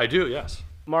 I do, yes.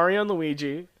 Mario and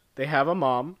Luigi, they have a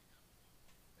mom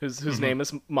whose name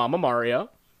is Mama Mario,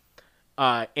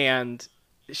 and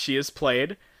she is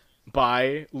played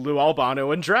by Lou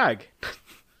Albano in drag.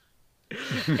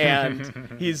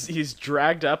 And he's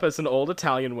dragged up as an old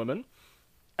Italian woman,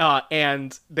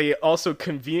 and they also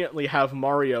conveniently have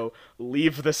Mario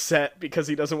leave the set because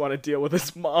he doesn't want to deal with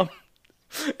his mom.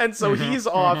 And so he's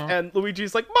off, and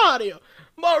Luigi's like,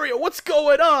 Mario, what's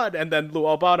going on? And then Lou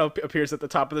Albano appears at the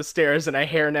top of the stairs in a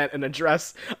hairnet and a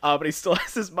dress, but he still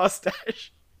has his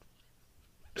mustache.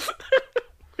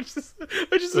 which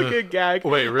is a good gag.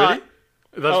 Wait, really?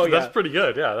 That's pretty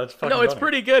good. Yeah, that's fucking No, it's funny.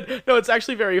 pretty good. No, it's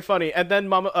actually very funny. And then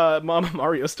Mama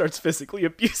Mario starts physically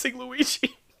abusing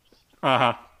Luigi.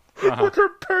 With her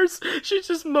purse. She's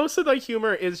just, most of the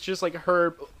humor is just like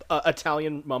her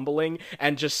Italian mumbling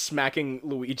and just smacking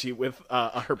Luigi with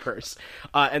her purse.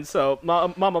 And so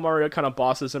Mama Mario kind of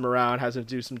bosses him around, has him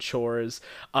do some chores.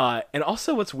 And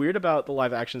also what's weird about the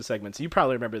live action segments, you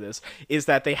probably remember this, is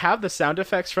that they have the sound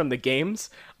effects from the games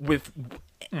with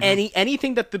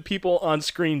anything that the people on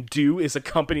screen do is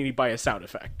accompanied by a sound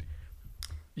effect.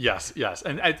 Yes.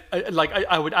 And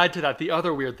I would add to that, the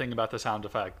other weird thing about the sound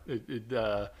effect,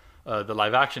 the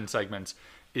live action segments,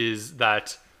 is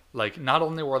that like not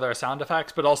only were there sound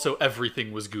effects, but also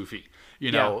everything was goofy.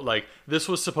 You know, like this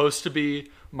was supposed to be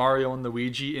Mario and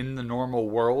Luigi in the normal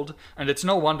world, and it's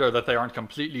no wonder that they aren't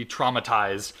completely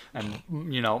traumatized and,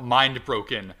 you know, mind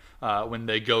broken when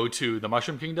they go to the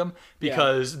Mushroom Kingdom,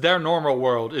 because their normal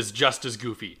world is just as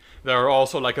goofy. There are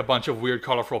also like a bunch of weird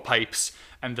colorful pipes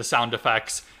and the sound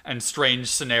effects and strange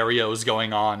scenarios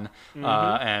going on,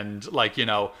 and like, you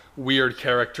know, weird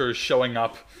characters showing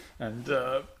up, and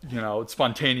you know,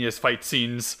 spontaneous fight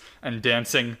scenes and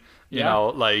dancing. You know,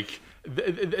 like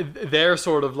their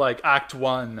sort of like Act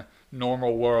 1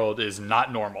 normal world is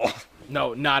not normal.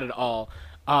 No, not at all.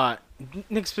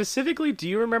 Nick, specifically, do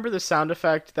you remember the sound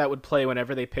effect that would play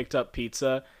whenever they picked up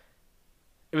pizza?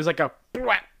 It was like a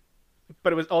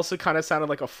but it was also kind of sounded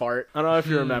like a fart. I don't know if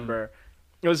you remember.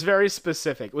 It was very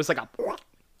specific. It was like a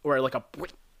or like a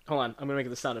Hold on, I'm gonna make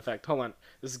the sound effect. Hold on,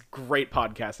 this is great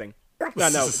podcasting. No,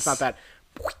 it's not that.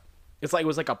 It's like it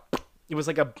was like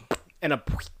a and a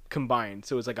combined,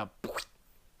 so it was like a.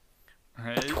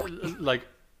 Like,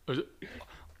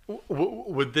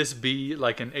 would this be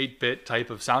like an 8-bit type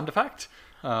of sound effect?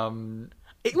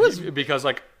 It was because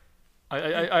like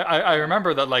I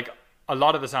remember that like a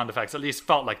lot of the sound effects at least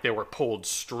felt like they were pulled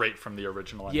straight from the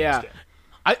original NES yeah. game.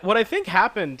 What I think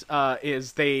happened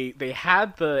is they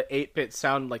had the 8-bit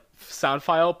sound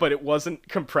file, but it wasn't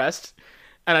compressed,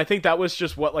 and I think that was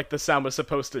just what like the sound was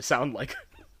supposed to sound like.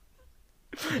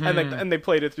 And they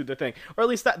played it through the thing, or at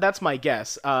least that's my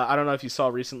guess. I don't know if you saw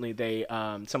recently they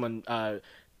someone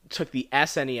took the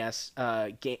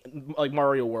SNES game like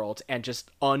Mario World and just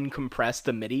uncompressed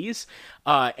the MIDIs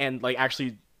and like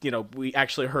actually. We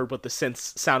actually heard what the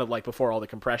synths sounded like before all the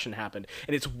compression happened,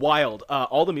 and it's wild.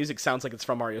 All the music sounds like it's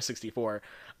from Mario 64,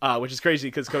 which is crazy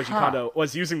because Koji Kondo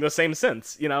was using the same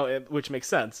synths, which makes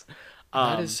sense.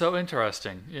 That is so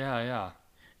interesting. Yeah.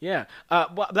 Yeah,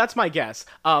 well, that's my guess.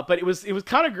 But it was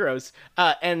kind of gross.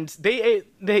 And they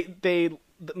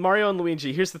Mario and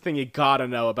Luigi. Here's the thing you gotta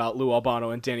know about Lou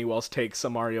Albano and Danny Wells' takes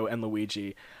on Mario and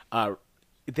Luigi.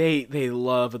 They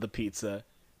love the pizza,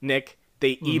 Nick.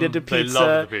 They eat it a pizza. They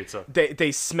love the pizza.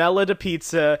 They smell it a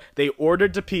pizza. They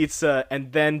ordered the pizza,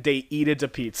 and then they eat it a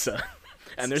pizza.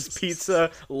 And there's pizza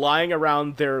lying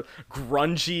around their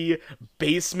grungy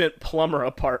basement plumber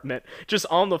apartment, just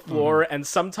on the floor. And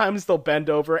sometimes they'll bend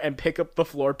over and pick up the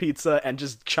floor pizza and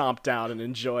just chomp down and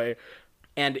enjoy.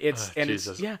 And it's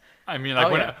yeah. I mean,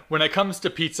 like when it comes to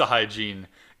pizza hygiene,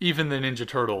 even the Ninja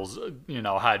Turtles,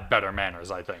 had better manners,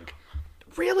 I think.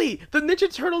 Really, the Ninja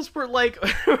Turtles were like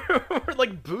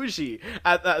bougie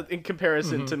in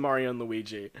comparison to Mario and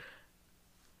Luigi.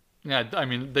 Yeah, I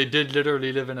mean, they did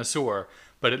literally live in a sewer,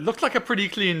 but it looked like a pretty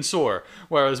clean sewer.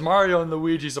 Whereas Mario and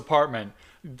Luigi's apartment,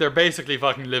 they're basically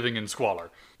fucking living in squalor.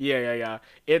 Yeah.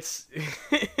 It's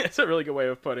it's a really good way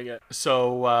of putting it.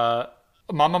 So,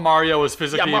 Mama Mario is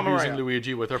physically abusing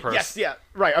Luigi with her purse. Yes, yeah,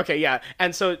 right, okay, yeah.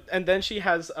 And then she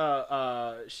has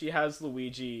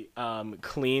Luigi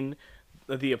clean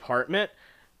the apartment,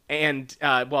 and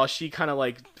while she kind of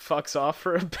like fucks off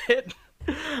for a bit.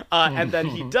 And then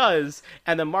he does,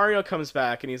 and then Mario comes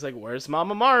back and he's like, "Where's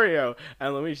Mama Mario?"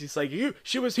 And Luigi's like,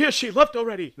 she was here, she left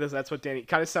already." That's what Danny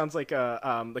kind of sounds like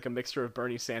a mixture of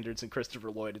Bernie Sanders and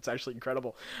Christopher Lloyd. It's actually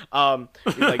incredible.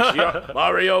 He's like,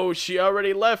 "Mario, she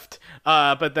already left."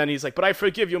 But then he's like, "But I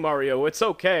forgive you, Mario. It's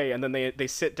okay." And then they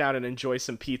sit down and enjoy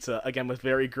some pizza again with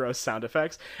very gross sound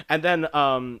effects. And then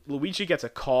Luigi gets a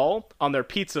call on their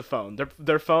pizza phone.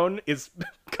 Their phone is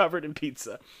covered in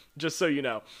pizza, just so you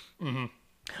know.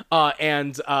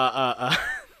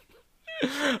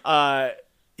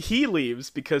 He leaves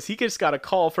because he just got a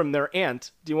call from their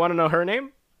aunt. Do you want to know her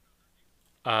name?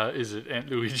 Is it Aunt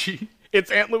Luigi?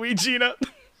 It's Aunt Luigina.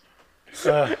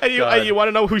 And you want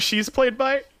to know who she's played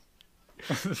by?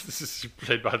 She's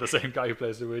played by the same guy who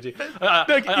plays Luigi.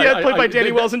 Played by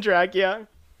Danny Wells in drag, yeah.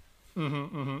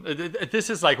 This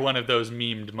is like one of those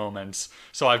memed moments.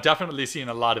 So I've definitely seen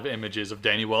a lot of images of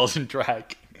Danny Wells in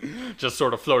drag just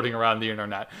sort of floating around the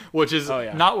internet, which is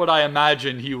not what I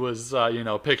imagine he was,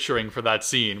 picturing for that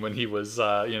scene when he was,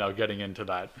 getting into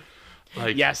that.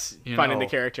 Like, yes, finding the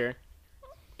character.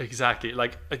 Exactly.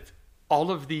 Like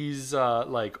all of these,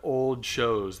 old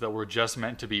shows that were just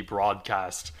meant to be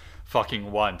broadcast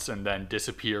fucking once and then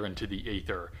disappear into the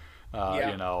ether,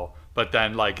 but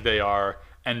then like they are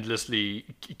endlessly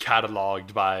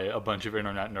cataloged by a bunch of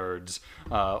internet nerds,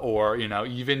 or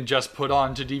even just put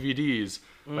onto DVDs,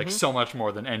 like so much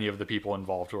more than any of the people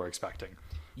involved were expecting.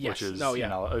 Which is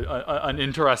an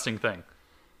interesting thing.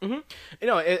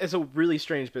 It's a really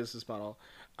strange business model,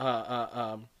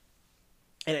 and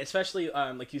especially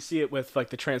like you see it with like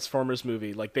the Transformers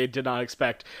movie. Like they did not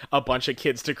expect a bunch of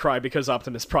kids to cry because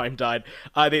Optimus Prime died.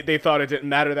 They thought it didn't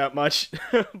matter that much,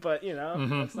 but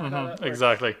that's not how that works.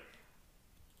 Exactly.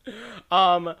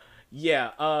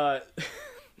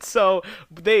 So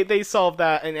they solve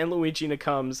that, and Luigina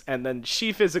comes, and then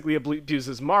she physically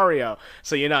abuses Mario.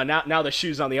 So now the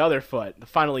shoe's on the other foot.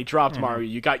 Finally dropped Mario.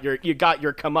 You got your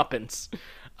comeuppance,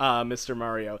 Mr.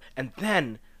 Mario. And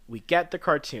then we get the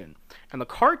cartoon, and the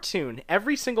cartoon,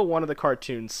 every single one of the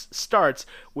cartoons starts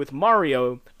with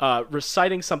Mario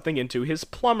reciting something into his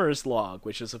plumber's log,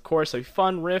 which is of course a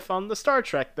fun riff on the Star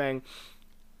Trek thing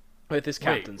with his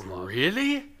captain's log.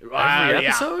 Really? Every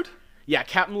episode? Yeah,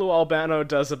 Captain Lou Albano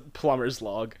does a plumber's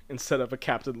log instead of a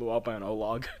Captain Lou Albano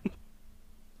log.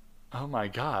 Oh my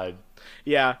god.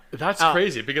 Yeah. That's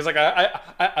crazy, because like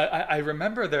I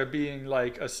remember there being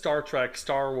like a Star Trek,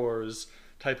 Star Wars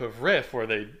type of riff where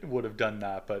they would have done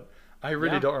that, but I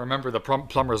really Yeah. don't remember the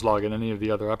plumber's log in any of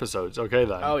the other episodes. Okay,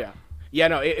 then. Oh yeah. Yeah,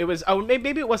 no, it was. Oh,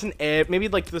 maybe it wasn't. Maybe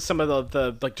like some of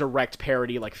the like direct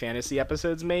parody like fantasy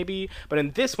episodes, maybe. But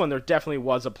in this one, there definitely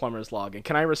was a plumber's log. And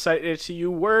can I recite it to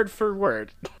you word for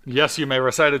word? Yes, you may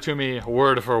recite it to me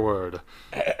word for word.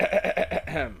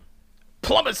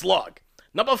 Plumber's log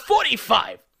number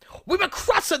 45. We were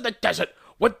crossing the desert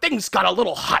when things got a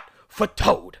little hot for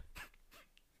Toad.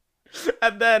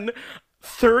 And then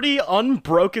 30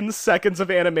 unbroken seconds of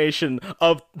animation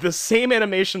of the same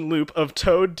animation loop of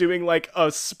Toad doing like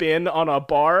a spin on a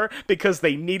bar because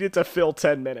they needed to fill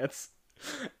 10 minutes.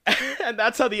 And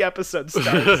that's how the episode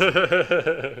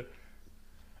starts.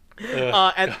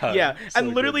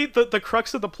 And literally the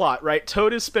crux of the plot, right?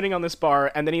 Toad is spinning on this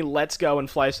bar, and then he lets go and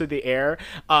flies through the air,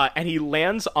 and he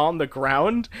lands on the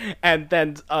ground, and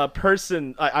then a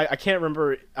person, I can't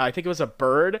remember, I think it was a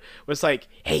bird, was like,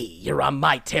 "Hey, you're on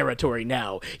my territory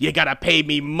now. You gotta pay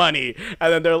me money."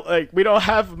 And then they're like, "We don't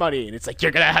have money." And it's like,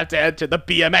 "You're gonna have to enter the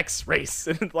BMX race."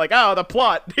 And like, oh, the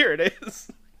plot, here it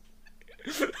is.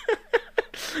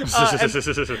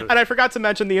 And I forgot to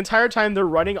mention, the entire time they're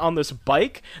running on this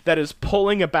bike that is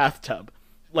pulling a bathtub,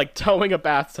 like towing a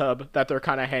bathtub that they're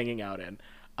kind of hanging out in.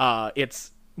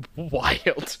 It's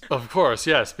wild. Of course,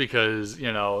 yes, because,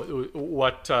 you know,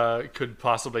 what could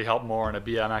possibly help more in a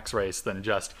BMX race than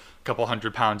just a couple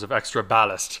 100 pounds of extra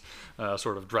ballast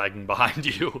sort of dragging behind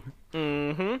you?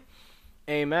 Mm-hmm.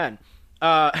 Amen.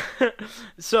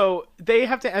 So they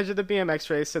have to enter the BMX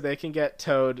race so they can get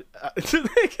Toad, so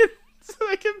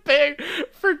they can pay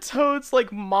for Toad's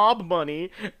like mob money,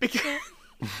 because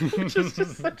which is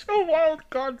just such a wild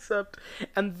concept.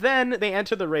 And then they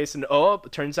enter the race, and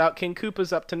it turns out King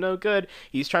Koopa's up to no good.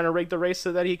 He's trying to rig the race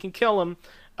so that he can kill him,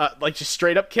 like just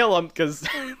straight up kill him, because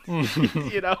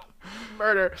you know,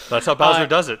 murder. That's how Bowser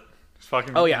does it. He's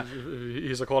fucking. Oh yeah,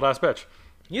 he's a cold ass bitch.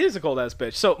 He is a cold ass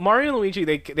bitch. So Mario and Luigi,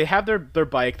 they have their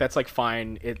bike that's like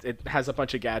fine. It has a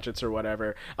bunch of gadgets or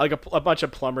whatever, like a bunch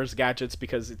of plumbers gadgets,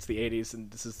 because it's the 80s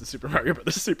and this is the Super Mario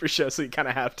Brothers Super Show, so you kind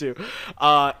of have to.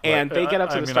 And they get up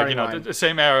to the starting line. The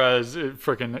same era as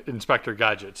freaking Inspector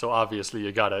Gadget, so obviously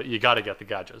you gotta get the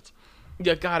gadgets.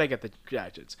 You gotta get the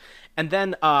gadgets. And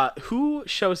then who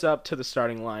shows up to the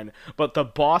starting line but the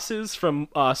bosses from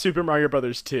Super Mario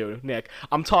Brothers 2, Nick?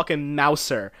 I'm talking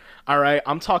Mouser, all right?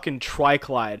 I'm talking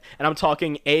Triclide, and I'm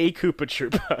talking a Koopa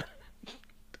Troopa.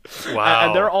 Wow.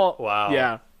 And they're all... Wow.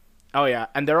 Yeah. Oh, yeah.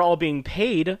 And they're all being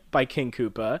paid by King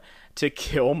Koopa to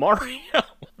kill Mario.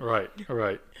 Right.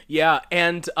 Yeah,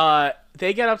 and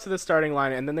they get up to the starting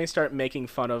line, and then they start making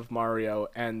fun of Mario,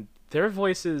 and their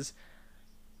voices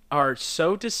are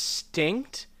so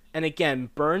distinct and again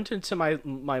burned into my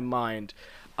mind,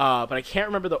 but I can't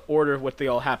remember the order of what they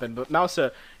all happened. But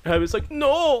Mousa, I was like,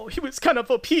 no, he was kind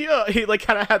of up here. He like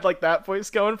kind of had like that voice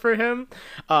going for him.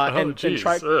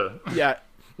 Triclide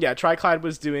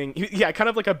was doing kind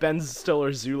of like a Ben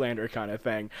Stiller Zoolander kind of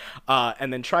thing.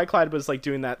 And then Triclide was like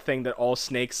doing that thing that all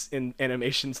snakes in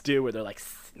animations do, where they're like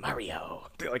Mario,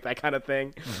 like that kind of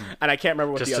thing. Mm-hmm. And I can't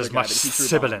remember what just the other as guy, much but he threw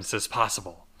sibilance as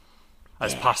possible.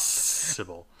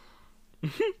 Possible.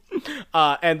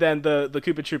 And then the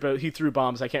Koopa Troopa, he threw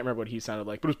bombs. I can't remember what he sounded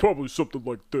like, but it's probably something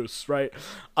like this, right?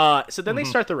 So then they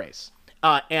start the race.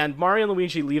 And Mario and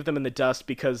Luigi leave them in the dust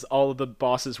because all of the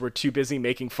bosses were too busy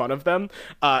making fun of them.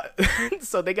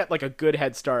 So they get like a good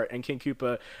head start, and King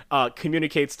Koopa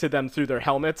communicates to them through their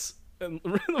helmets. And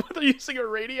they're using a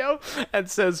radio, and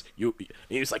says,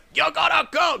 he's like, "You gotta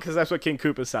go," because that's what King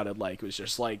Koopa sounded like. It was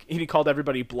just like, he called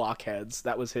everybody blockheads.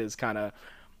 That was his kind of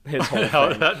his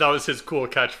whole thing. that was his cool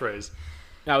catchphrase.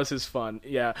 That was his fun,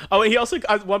 yeah. Oh, and he also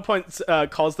at one point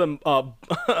calls them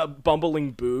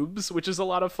bumbling boobs, which is a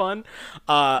lot of fun.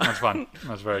 That's fun.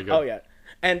 That's very good. Oh yeah.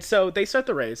 And so they start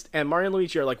the race, and Mario and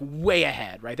Luigi are like way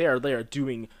ahead, right? They are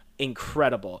doing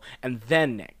incredible. And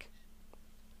then, Nick,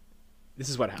 this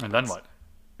is what happens. And then what?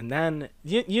 And then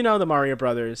you know the Mario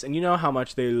Brothers, and you know how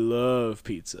much they love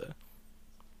pizza.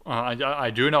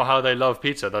 I do know how they love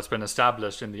pizza. That's been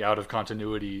established in the out of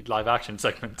continuity live action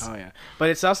segments. Oh yeah, but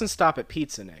it doesn't stop at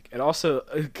pizza, Nick. It also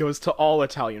goes to all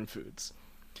Italian foods.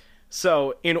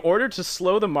 So in order to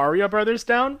slow the Mario Brothers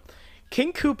down,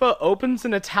 King Koopa opens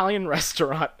an Italian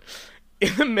restaurant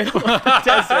in the middle of the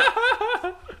desert.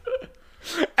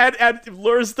 And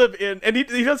lures them in, and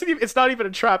he doesn't even, it's not even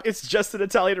a trap, it's just an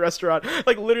Italian restaurant.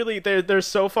 Like literally they're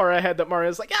so far ahead that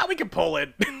Mario's like, yeah, we can pull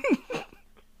in.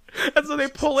 And so they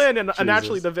pull in, and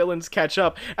naturally the villains catch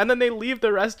up, and then they leave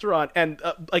the restaurant, and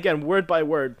again, word by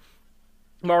word,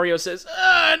 Mario says,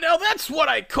 now that's what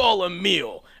I call a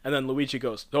meal. And then Luigi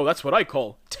goes, no, that's what I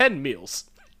call 10 meals.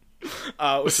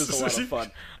 Which is a lot of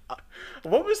fun.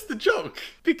 What was the joke?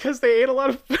 because they ate a lot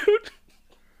of food.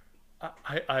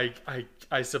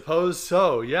 I suppose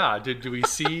so. Yeah. Did we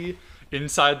see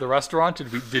inside the restaurant?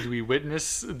 Did we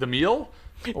witness the meal?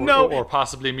 No. Or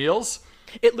possibly meals?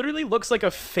 It literally looks like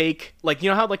a fake, like, you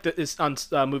know how like on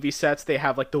movie sets they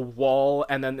have like the wall,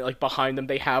 and then like behind them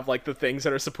they have like the things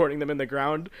that are supporting them in the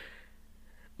ground.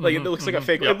 Like it looks like a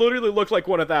fake. Yep. It literally looked like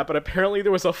one of that, but apparently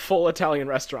there was a full Italian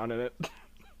restaurant in it.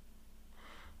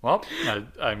 Well,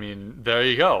 I mean, there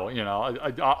you go. You know,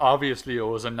 obviously it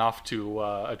was enough to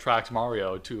attract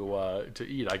Mario to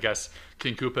eat. I guess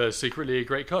King Koopa is secretly a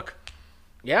great cook.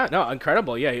 Yeah, no,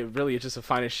 incredible. Yeah, he really is just the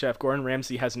finest chef. Gordon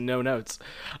Ramsay has no notes.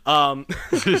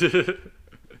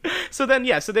 So then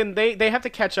they have to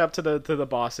catch up to the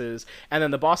bosses, and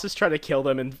then the bosses try to kill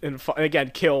them and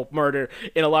again kill, murder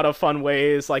in a lot of fun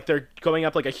ways. Like they're going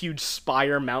up like a huge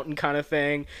spire mountain kind of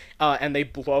thing, and they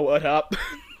blow it up.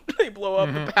 They blow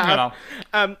up the path.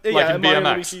 You know, like in Mario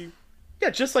BMX. Luigi, yeah,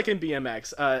 just like in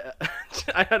BMX.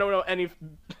 I don't know any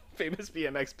famous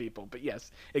BMX people, but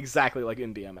yes, exactly like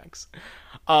in BMX.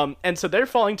 And so they're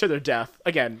falling to their death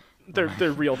again.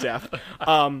 Their real death.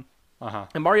 And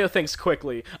Mario thinks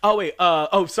quickly. Oh wait.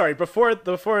 Sorry.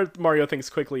 Before Mario thinks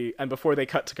quickly, and before they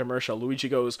cut to commercial, Luigi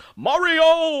goes,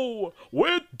 "Mario,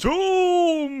 we're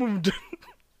doomed,"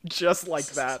 just like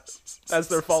that, as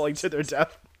they're falling to their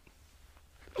death.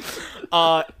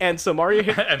 And so Mario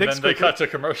And then thinks they quickly. cut to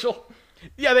commercial.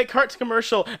 Yeah, they cut to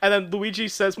commercial, and then Luigi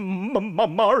says,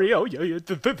 "Mario, you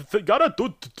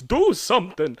gotta do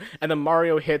something." And then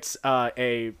Mario hits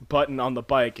a button on the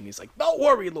bike, and he's like, "Don't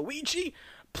worry, Luigi.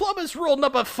 Plumber's rule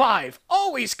number 5: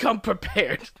 always come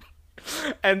prepared."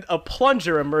 And a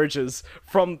plunger emerges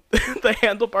from the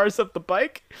handlebars of the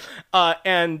bike,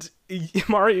 and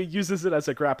Mario uses it as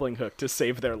a grappling hook to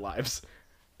save their lives.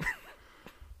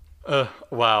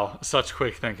 Wow, such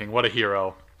quick thinking. What a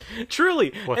hero.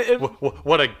 Truly.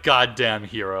 What a goddamn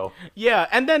hero. Yeah,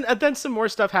 and then some more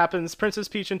stuff happens. Princess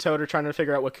Peach and Toad are trying to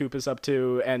figure out what Koopa's up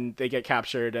to, and they get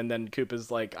captured, and then Koopa's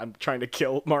like, "I'm trying to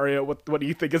kill Mario. What do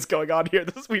you think is going on here?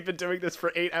 We've been doing this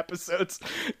for 8 episodes.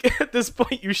 At this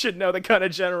point, you should know the kind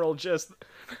of general gist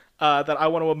that I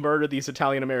want to murder these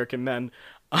Italian-American men."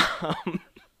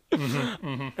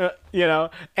 You know,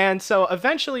 and so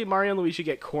eventually Mario and Luigi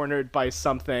get cornered by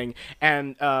something,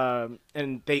 and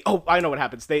they I know what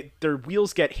happens. Their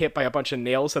wheels get hit by a bunch of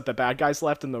nails that the bad guys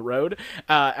left in the road,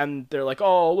 and they're like,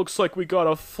 "Oh, looks like we got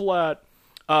a flat.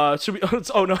 Should we?"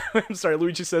 Oh no, I'm sorry.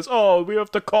 Luigi says, "Oh, we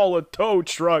have to call a tow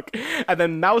truck," and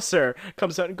then Mouser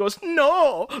comes out and goes,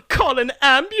 "No, call an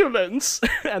ambulance,"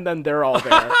 and then they're all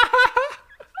there.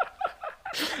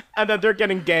 And then they're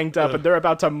getting ganged up, and they're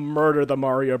about to murder the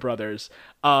Mario brothers.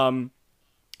 And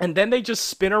then they just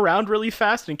spin around really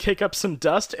fast and kick up some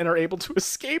dust and are able to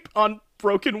escape on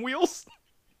broken wheels.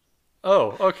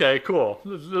 Oh, okay, cool.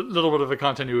 Little bit of a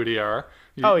continuity error.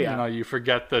 Oh, yeah. You know, you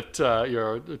forget that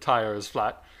your tire is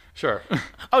flat. Sure.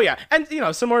 Oh yeah, and you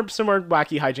know, some more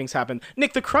wacky hijinks happen.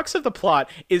 Nick, the crux of the plot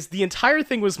is the entire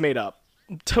thing was made up.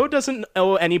 Toad doesn't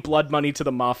owe any blood money to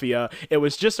the mafia. It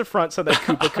was just a front so that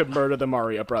Koopa could murder the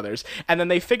Mario brothers. And then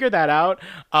they figured that out.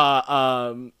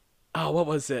 What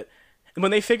was it? And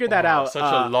when they figured that out, Such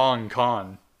a long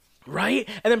con. right?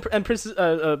 And then Princess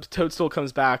Toadstool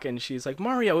comes back, and she's like,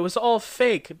 "Mario, it was all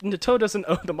fake. Toad doesn't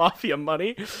owe the mafia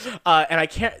money." And I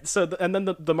can't. And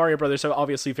then the Mario brothers are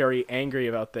obviously very angry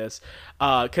about this,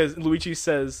 because Luigi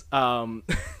says,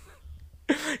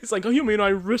 he's like, "Oh, you mean I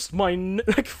risked my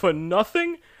neck for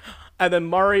nothing?" And then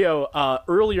Mario,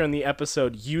 earlier in the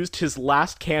episode, used his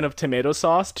last can of tomato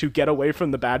sauce to get away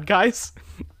from the bad guys.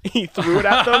 He threw it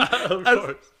at them. Of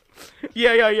course.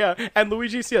 Yeah. And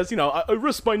Luigi says, "I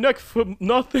risked my neck for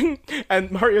nothing." And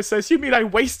Mario says, "You mean I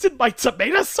wasted my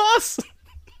tomato sauce?"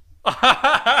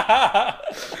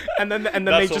 and then That's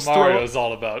they just what Mario's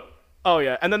all about. Oh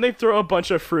yeah, and then they throw a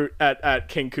bunch of fruit at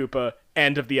King Koopa.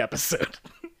 End of the episode.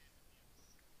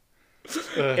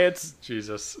 It's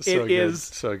Jesus.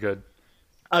 So good.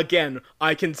 Again,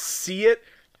 I can see it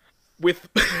with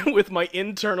with my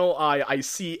internal eye. I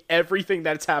see everything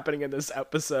that's happening in this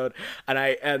episode,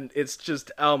 and it's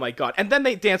just, oh my god. And then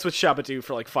they dance with Shabadoo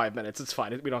for like 5 minutes. It's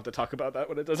fine. We don't have to talk about that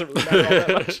when it doesn't really matter all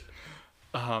that much.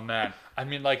 Oh man, I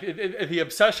mean, like the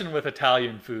obsession with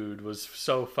Italian food was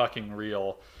so fucking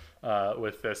real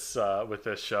with this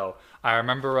show. I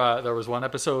remember there was one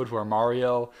episode where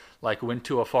Mario like went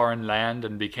to a foreign land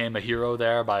and became a hero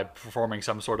there by performing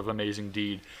some sort of amazing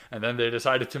deed, and then they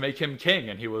decided to make him king,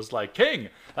 and he was like, "King,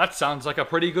 that sounds like a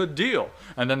pretty good deal."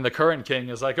 And then the current king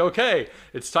is like, "Okay,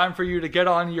 it's time for you to get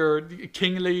on your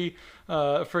kingly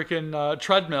freaking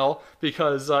treadmill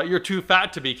because you're too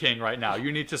fat to be king right now.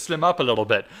 You need to slim up a little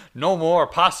bit. No more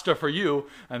pasta for you.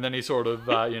 And then he sort of,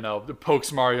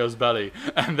 pokes Mario's belly.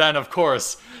 And then, of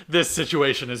course, this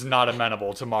situation is not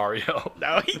amenable to Mario.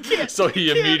 No, he can't. So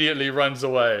he immediately runs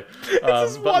away.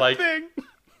 It's his one thing.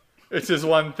 It's his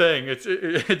one thing.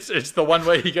 It's the one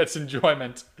way he gets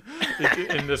enjoyment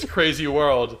in this crazy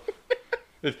world.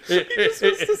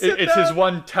 It's his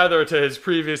one tether to his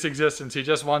previous existence. He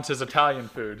just wants his Italian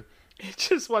food. He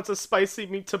just wants a spicy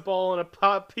meatball and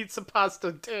a pizza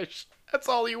pasta dish. That's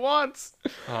all he wants.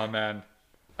 Oh, man.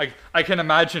 I can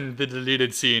imagine the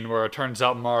deleted scene where it turns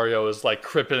out Mario is like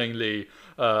cripplingly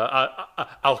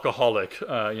alcoholic.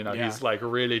 He's like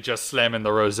really just slamming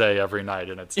the rosé every night,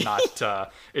 and it's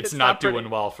not it's not doing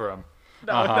well for him.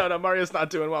 No, Mario's not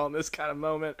doing well in this kind of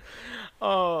moment.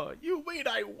 Oh, you mean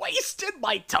I wasted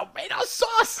my tomato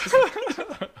sauce?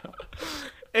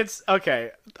 It's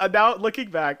okay. Now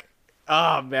looking back,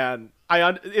 oh man,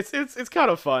 it's kind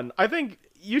of fun. I think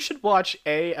you should watch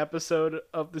a episode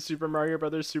of the Super Mario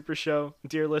Brothers Super Show,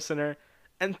 dear listener,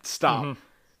 and stop.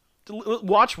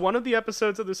 Watch one of the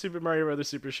episodes of the Super Mario Brothers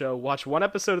Super Show. Watch one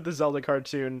episode of the Zelda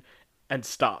cartoon, and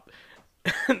stop.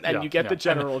 And you get the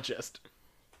general gist.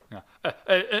 Yeah.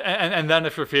 And then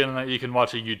if you're feeling that, you can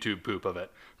watch a YouTube poop of it,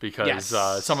 because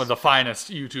some of the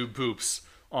finest YouTube poops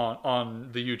on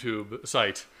the YouTube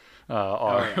site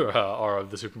are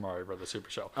of the Super Mario Brothers Super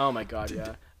Show. Oh my god,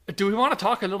 yeah. Do we want to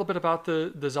talk a little bit about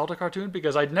the Zelda cartoon?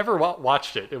 Because I'd never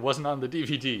watched it. It wasn't on the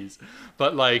DVDs.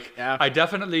 But, I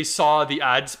definitely saw the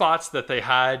ad spots that they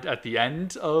had at the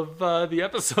end of the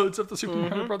episodes of the Super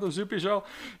Mario Brothers Super Show.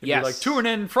 It'd be like, tune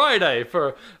in Friday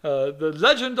for The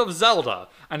Legend of Zelda.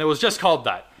 And it was just called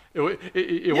that.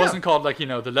 It wasn't called,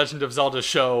 The Legend of Zelda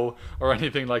Show or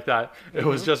anything like that. It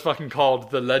was just fucking called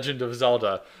The Legend of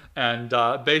Zelda. And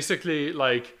basically,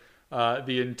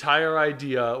 the entire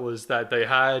idea was that they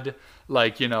had,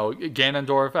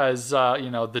 Ganondorf as,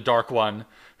 the Dark One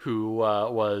who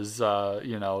was,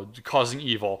 causing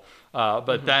evil.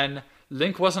 But then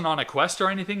Link wasn't on a quest or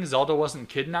anything. Zelda wasn't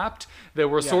kidnapped. They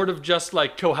were sort of just,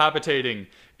 cohabitating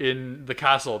in the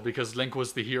castle because Link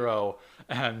was the hero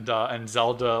and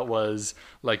Zelda was,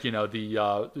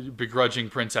 the begrudging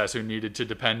princess who needed to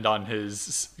depend on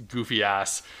his goofy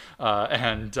ass.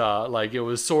 It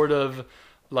was sort of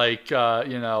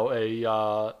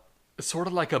sort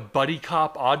of like a buddy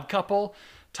cop odd couple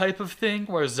type of thing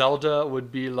where Zelda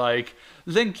would be like,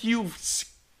 Link, you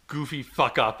goofy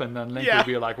fuck up, and then Link would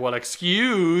be like, well,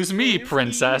 excuse me,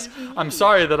 princess, I'm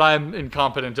sorry that I'm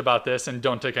incompetent about this and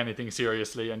don't take anything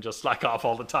seriously and just slack off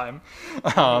all the time.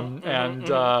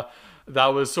 That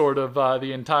was sort of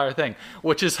the entire thing,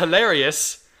 which is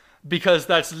hilarious because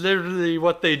that's literally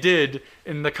what they did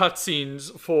in the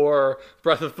cutscenes for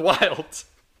Breath of the Wild.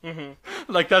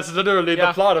 That's literally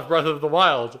the plot of Breath of the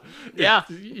Wild.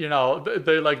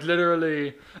 They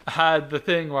literally had the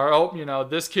thing where,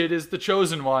 this kid is the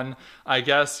chosen one. I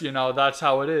guess, that's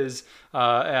how it is.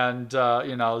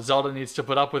 Zelda needs to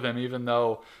put up with him even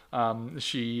though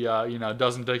she,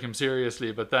 doesn't take him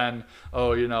seriously. But then,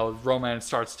 romance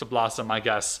starts to blossom, I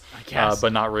guess.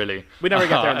 But not really. We never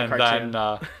get there in the cartoon.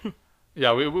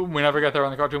 We never get there in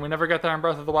the cartoon. We never get there in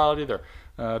Breath of the Wild either.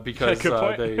 Because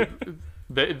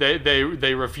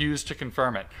they refuse to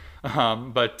confirm it.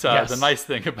 The nice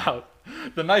thing about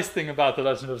the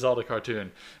Legend of Zelda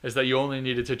cartoon is that you only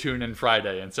needed to tune in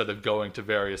Friday instead of going to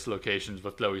various locations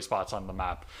with glowy spots on the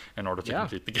map in order to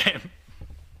complete the game.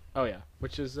 Oh yeah,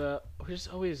 which is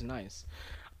always nice.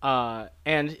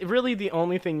 And really the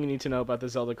only thing you need to know about the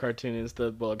Zelda cartoon is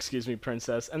excuse me,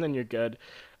 princess, and then you're good.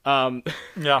 Yeah.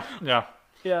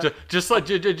 Just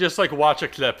watch a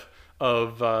clip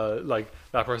of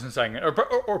that person saying it,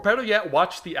 or better yet,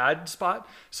 watch the ad spot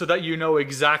so that you know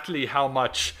exactly how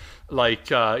much they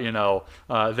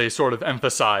sort of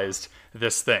emphasized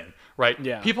this thing, right?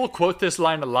 Yeah. People quote this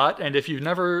line a lot, and if you've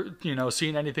never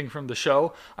seen anything from the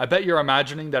show, I bet you're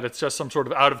imagining that it's just some sort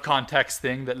of out of context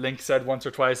thing that Link said once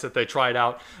or twice that they tried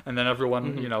out, and then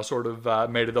everyone sort of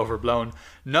made it overblown.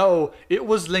 No, it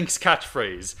was Link's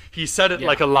catchphrase. He said it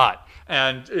a lot.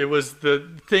 And it was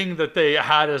the thing that they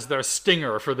had as their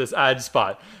stinger for this ad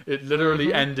spot. It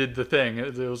literally ended the thing.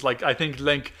 It was I think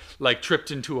Link tripped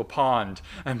into a pond,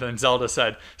 and then Zelda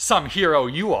said, "Some hero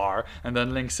you are," and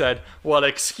then Link said, "Well,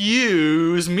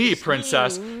 excuse me,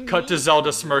 princess." Cut to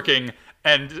Zelda smirking,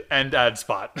 and ad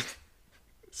spot.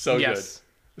 So good.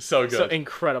 So good. So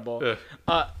incredible.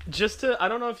 I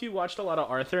don't know if you watched a lot of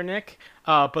Arthur, Nick,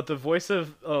 but the voice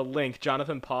of Link,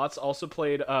 Jonathan Potts, also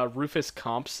played Rufus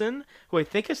Compson, who I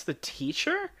think is the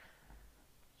teacher.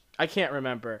 I can't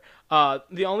remember.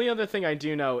 The only other thing I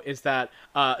do know is that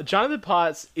Jonathan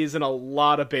Potts is in a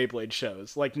lot of Beyblade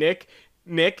shows. Like Nick,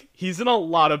 he's in a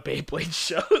lot of Beyblade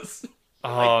shows.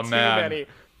 Oh like, man, too many.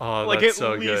 oh Like that's at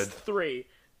so least good. 3,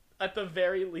 at the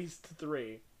very least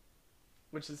 3,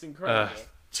 which is incredible.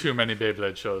 Too many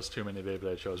Beyblade shows. Too many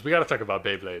Beyblade shows. We got to talk about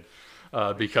Beyblade.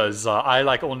 Because I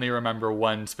like only remember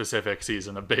one specific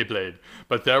season of Beyblade,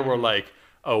 but there were like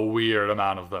a weird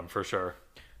amount of them for sure.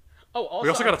 Oh, We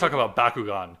also got to talk about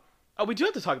Bakugan. Oh, we do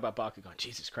have to talk about Bakugan.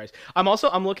 Jesus Christ! I'm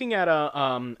looking at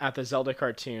at the Zelda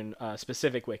cartoon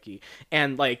specific wiki,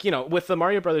 and like with the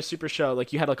Mario Brothers Super Show,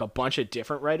 like you had like a bunch of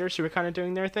different writers who were kind of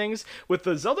doing their things. With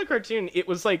the Zelda cartoon, it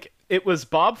was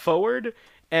Bob Forward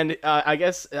and I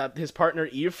guess his partner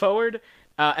Eve Forward.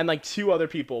 And like 2 other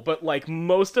people, but like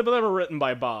most of them are written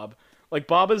by Bob. Like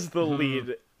Bob is the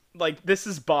lead. Like this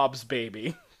is Bob's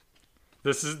baby.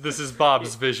 This is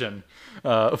Bob's vision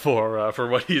for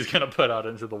what he's gonna put out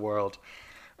into the world.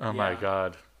 Oh my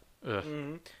god.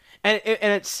 And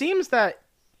it seems that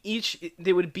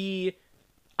there would be,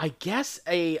 I guess,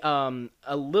 a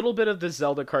little bit of the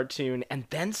Zelda cartoon and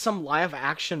then some live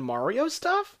action Mario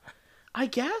stuff, I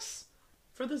guess,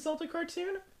 for the Zelda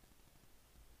cartoon.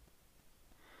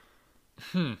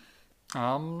 I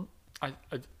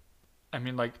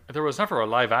mean, like there was never a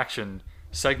live action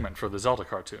segment for the Zelda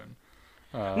cartoon.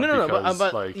 No,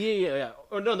 but like, yeah.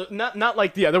 Or no, not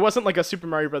like there wasn't like a Super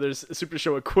Mario Brothers Super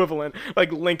Show equivalent.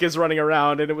 Like Link is running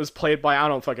around and it was played by I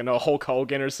don't fucking know Hulk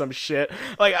Hogan or some shit.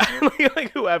 Like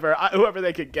like whoever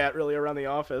they could get really around the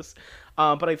office.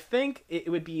 But I think it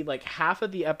would be like half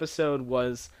of the episode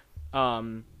was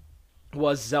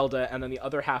Zelda and then the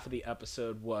other half of the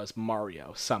episode was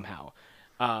Mario somehow.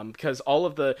 Because all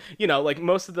of the like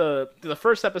most of the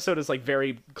first episode is like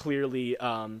very clearly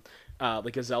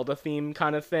like a Zelda theme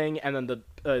kind of thing, and then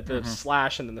the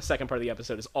slash, and then the second part of the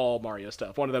episode is all Mario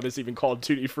stuff. One of them is even called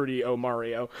Tutti Frutti Oh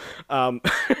Mario.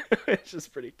 It's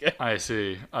just pretty good. I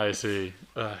see.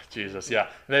 Jesus, yeah,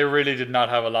 they really did not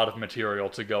have a lot of material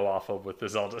to go off of with the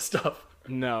Zelda stuff.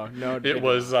 No, It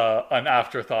was an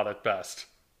afterthought at best.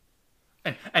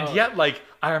 And yet, like,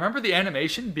 I remember the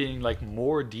animation being like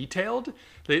more detailed.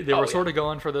 They were sort of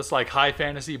going for this like high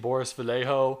fantasy Boris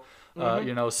Vallejo,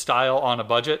 style on a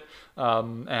budget.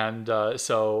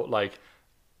 So like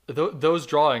those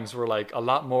drawings were like a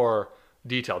lot more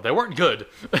detailed. They weren't good,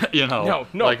 No.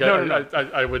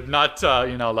 I would not,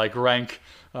 like rank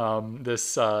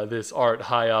this art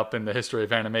high up in the history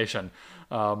of animation.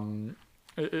 And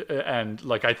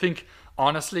like I think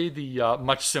honestly, the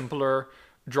much simpler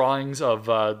drawings of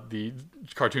the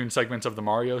cartoon segments of the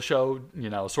Mario show,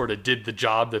 sort of did the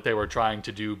job that they were trying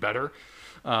to do better.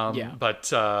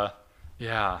 But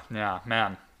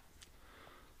man.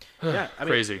 Yeah, I mean,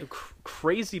 crazy.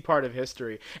 Crazy part of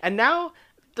history. And now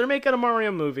they're making a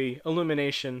Mario movie,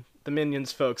 Illumination. The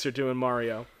Minions folks are doing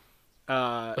Mario. Which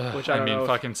I don't know.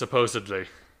 Fucking supposedly.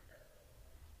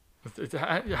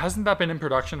 Hasn't that been in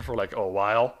production for like a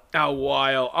while? A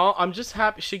while. I'm just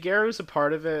happy Shigeru's a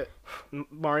part of it.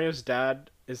 Mario's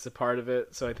dad is a part of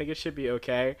it, so I think it should be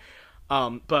okay.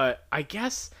 But I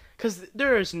guess because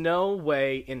there is no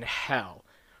way in hell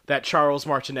that Charles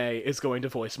Martinet is going to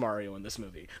voice Mario in this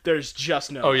movie. There's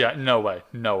just no. Oh yeah, no way.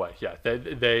 Yeah,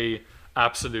 they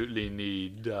absolutely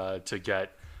need to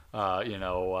get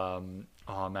oh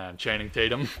man, Channing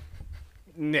Tatum.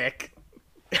 Nick,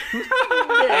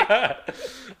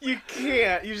 you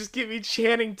can't. You just give me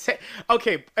Channing Tatum.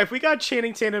 Okay, if we got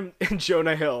Channing Tatum and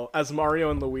Jonah Hill as Mario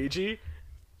and Luigi,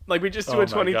 like we just do a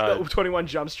 21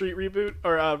 Jump Street reboot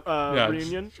or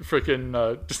reunion. Freaking,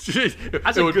 That's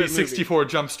it a would good be 64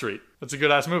 movie. Jump Street. That's a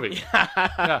good ass movie.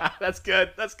 Yeah. That's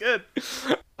good.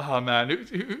 Oh man,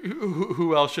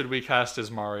 who else should we cast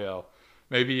as Mario?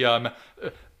 Maybe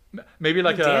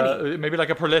like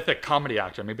a prolific comedy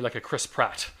actor. Maybe like a Chris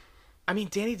Pratt. I mean,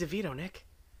 Danny DeVito, Nick.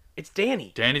 It's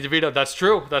Danny. Danny DeVito. That's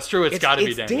true. It's got to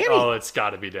be Danny. Oh, it's got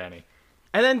to be Danny.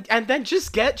 And then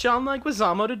just get John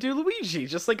Leguizamo to do Luigi,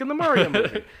 just like in the Mario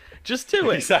movie. Just do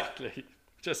it. Exactly.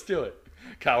 Just do it.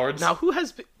 Cowards. Now, who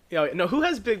has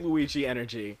big Luigi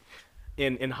energy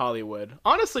in Hollywood?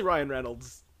 Honestly, Ryan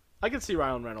Reynolds. I could see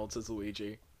Ryan Reynolds as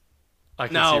Luigi. I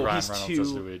can see Ryan Reynolds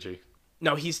as Luigi.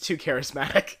 No, he's too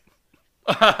charismatic.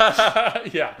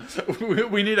 Yeah.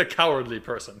 We need a cowardly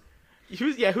person.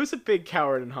 Who's a big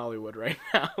coward in Hollywood right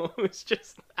now? Who's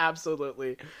just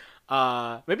absolutely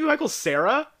maybe Michael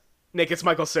Cera? Nick, it's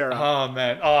Michael Cera. Oh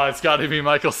man. Oh, it's got to be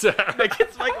Michael Cera. Nick,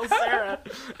 it's Michael Cera,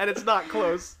 and it's not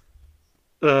close.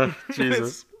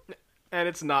 Jesus. And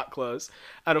it's not close.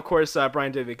 And of course,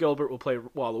 Brian David Gilbert will play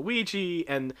Waluigi,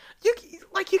 and you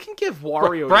can give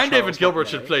Wario. Brian David Gilbert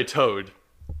should play Toad.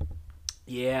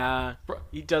 Yeah,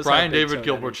 he does. Brian have big David Toad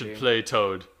Gilbert energy. should play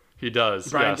Toad. He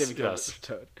does. Brian yes, David Gilbert yes. is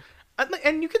Toad.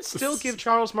 And you can still give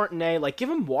Charles Martinet, like, give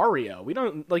him Wario. We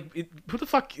don't, like, who the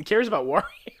fuck cares about Wario?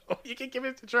 You can give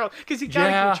it to Charles, because you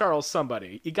gotta give Charles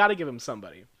somebody. You gotta give him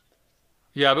somebody.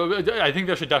 Yeah, but I think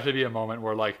there should definitely be a moment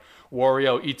where, like,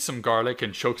 Wario eats some garlic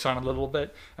and chokes on it a little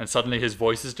bit, and suddenly his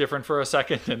voice is different for a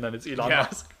second, and then it's Elon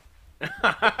Musk.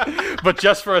 But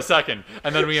just for a second,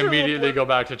 and then we immediately go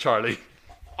back to Charlie.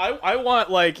 I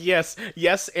want, like, yes,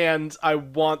 and I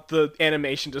want the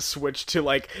animation to switch to,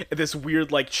 like, this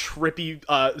weird, like, trippy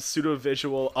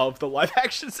pseudo-visual of the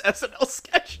live-action SNL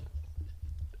sketch.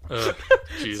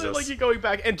 Jesus. So, like, you're going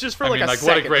back, and just for, I like, mean, a like,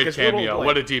 second. what a great because cameo. little, like,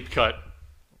 What a deep cut.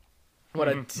 What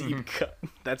a deep cut.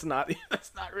 That's not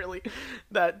really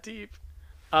that deep.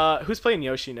 Who's playing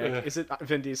Yoshi, Nick? Is it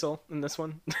Vin Diesel in this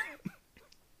one?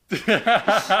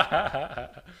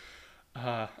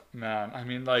 Man, I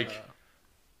mean, like,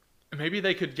 maybe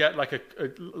they could get like a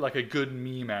good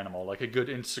meme animal, like a good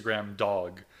Instagram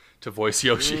dog to voice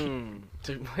Yoshi.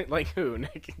 Like who,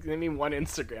 Nick? Give me one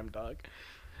Instagram dog.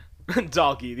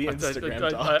 Doggy, the Instagram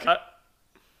dog.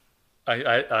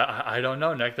 I don't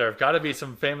know, Nick. There have got to be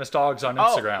some famous dogs on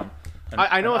Instagram. And,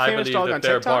 I know a famous dog that on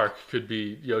their TikTok. bark could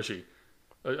be Yoshi.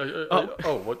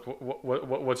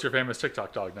 What's your famous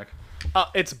TikTok dog, Nick?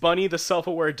 It's Bunny the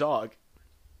self-aware dog.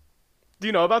 Do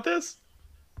you know about this?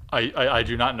 I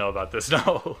do not know about this.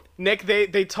 No. Nick,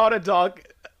 they taught a dog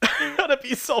how to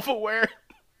be self-aware.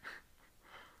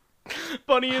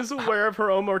 Bunny is aware of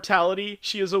her own mortality.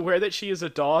 She is aware that she is a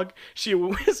dog. She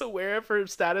is aware of her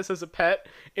status as a pet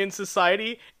in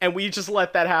society, and we just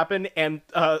let that happen, and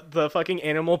the fucking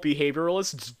animal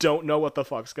behavioralists don't know what the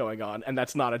fuck's going on, and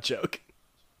that's not a joke.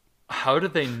 How do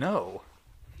they know?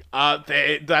 How do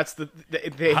they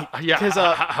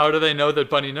know that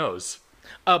Bunny knows?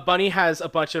 Bunny has a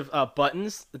bunch of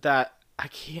buttons that I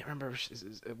can't remember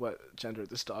what gender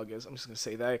this dog is. I'm just gonna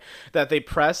say that they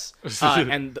press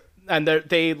and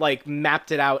they like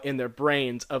mapped it out in their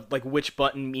brains of like which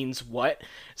button means what.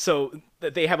 So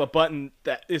they have a button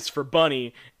that is for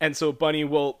Bunny, and so Bunny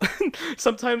will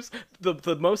sometimes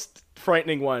the most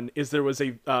frightening one is there was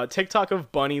a TikTok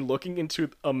of Bunny looking into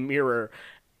a mirror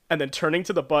and then turning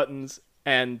to the buttons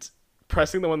and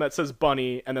pressing the one that says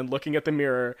Bunny and then looking at the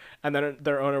mirror, and then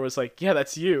their owner was like, yeah,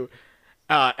 that's you.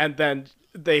 And then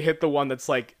they hit the one that's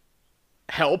like,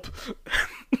 help.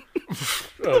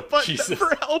 The button Jesus.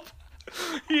 for help.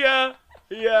 Yeah.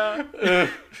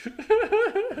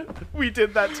 We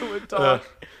did that to a dog.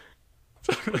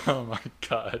 Oh my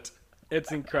god.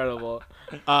 It's incredible.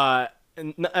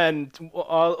 And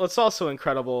what's also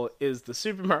incredible is the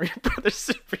Super Mario Brothers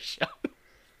Super Show.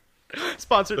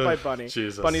 Sponsored by Bunny.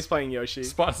 Jesus. Bunny's playing Yoshi.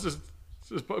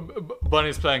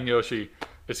 Bunny's playing Yoshi.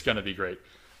 It's gonna be great.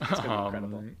 It's gonna be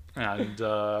incredible.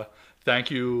 And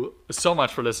thank you so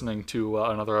much for listening to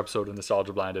another episode of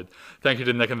Nostalgia Blinded. Thank you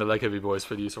to Nick and the Leg Heavy Boys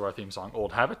for the use of our theme song,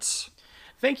 Old Habits.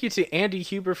 Thank you to Andy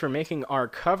Huber for making our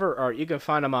cover art. You can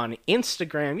find him on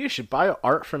Instagram. You should buy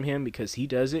art from him because he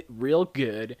does it real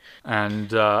good.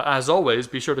 And as always,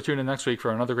 be sure to tune in next week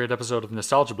for another great episode of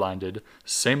Nostalgia Blinded.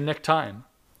 Same Nick time.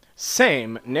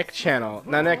 Same Nick channel.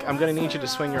 Now, Nick, I'm gonna need you to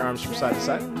swing your arms from side to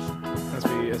side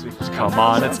as we just Come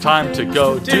on, it's time to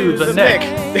go do the Nick. I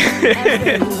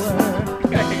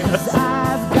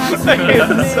hate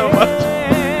that so much.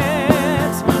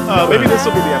 Maybe this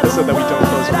will be the episode that we don't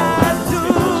close with all that. Maybe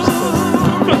we'll just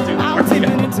close. We'll do the I'm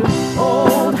dipping into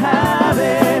old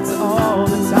habits all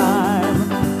the time.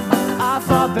 I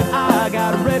thought that I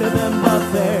got rid of them,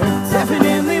 but they're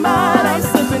definitely mine. I'm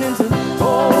slipping into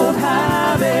old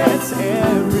habits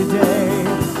every day.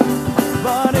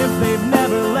 But if they've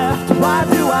never left, why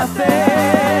do I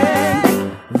think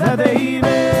that they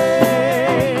even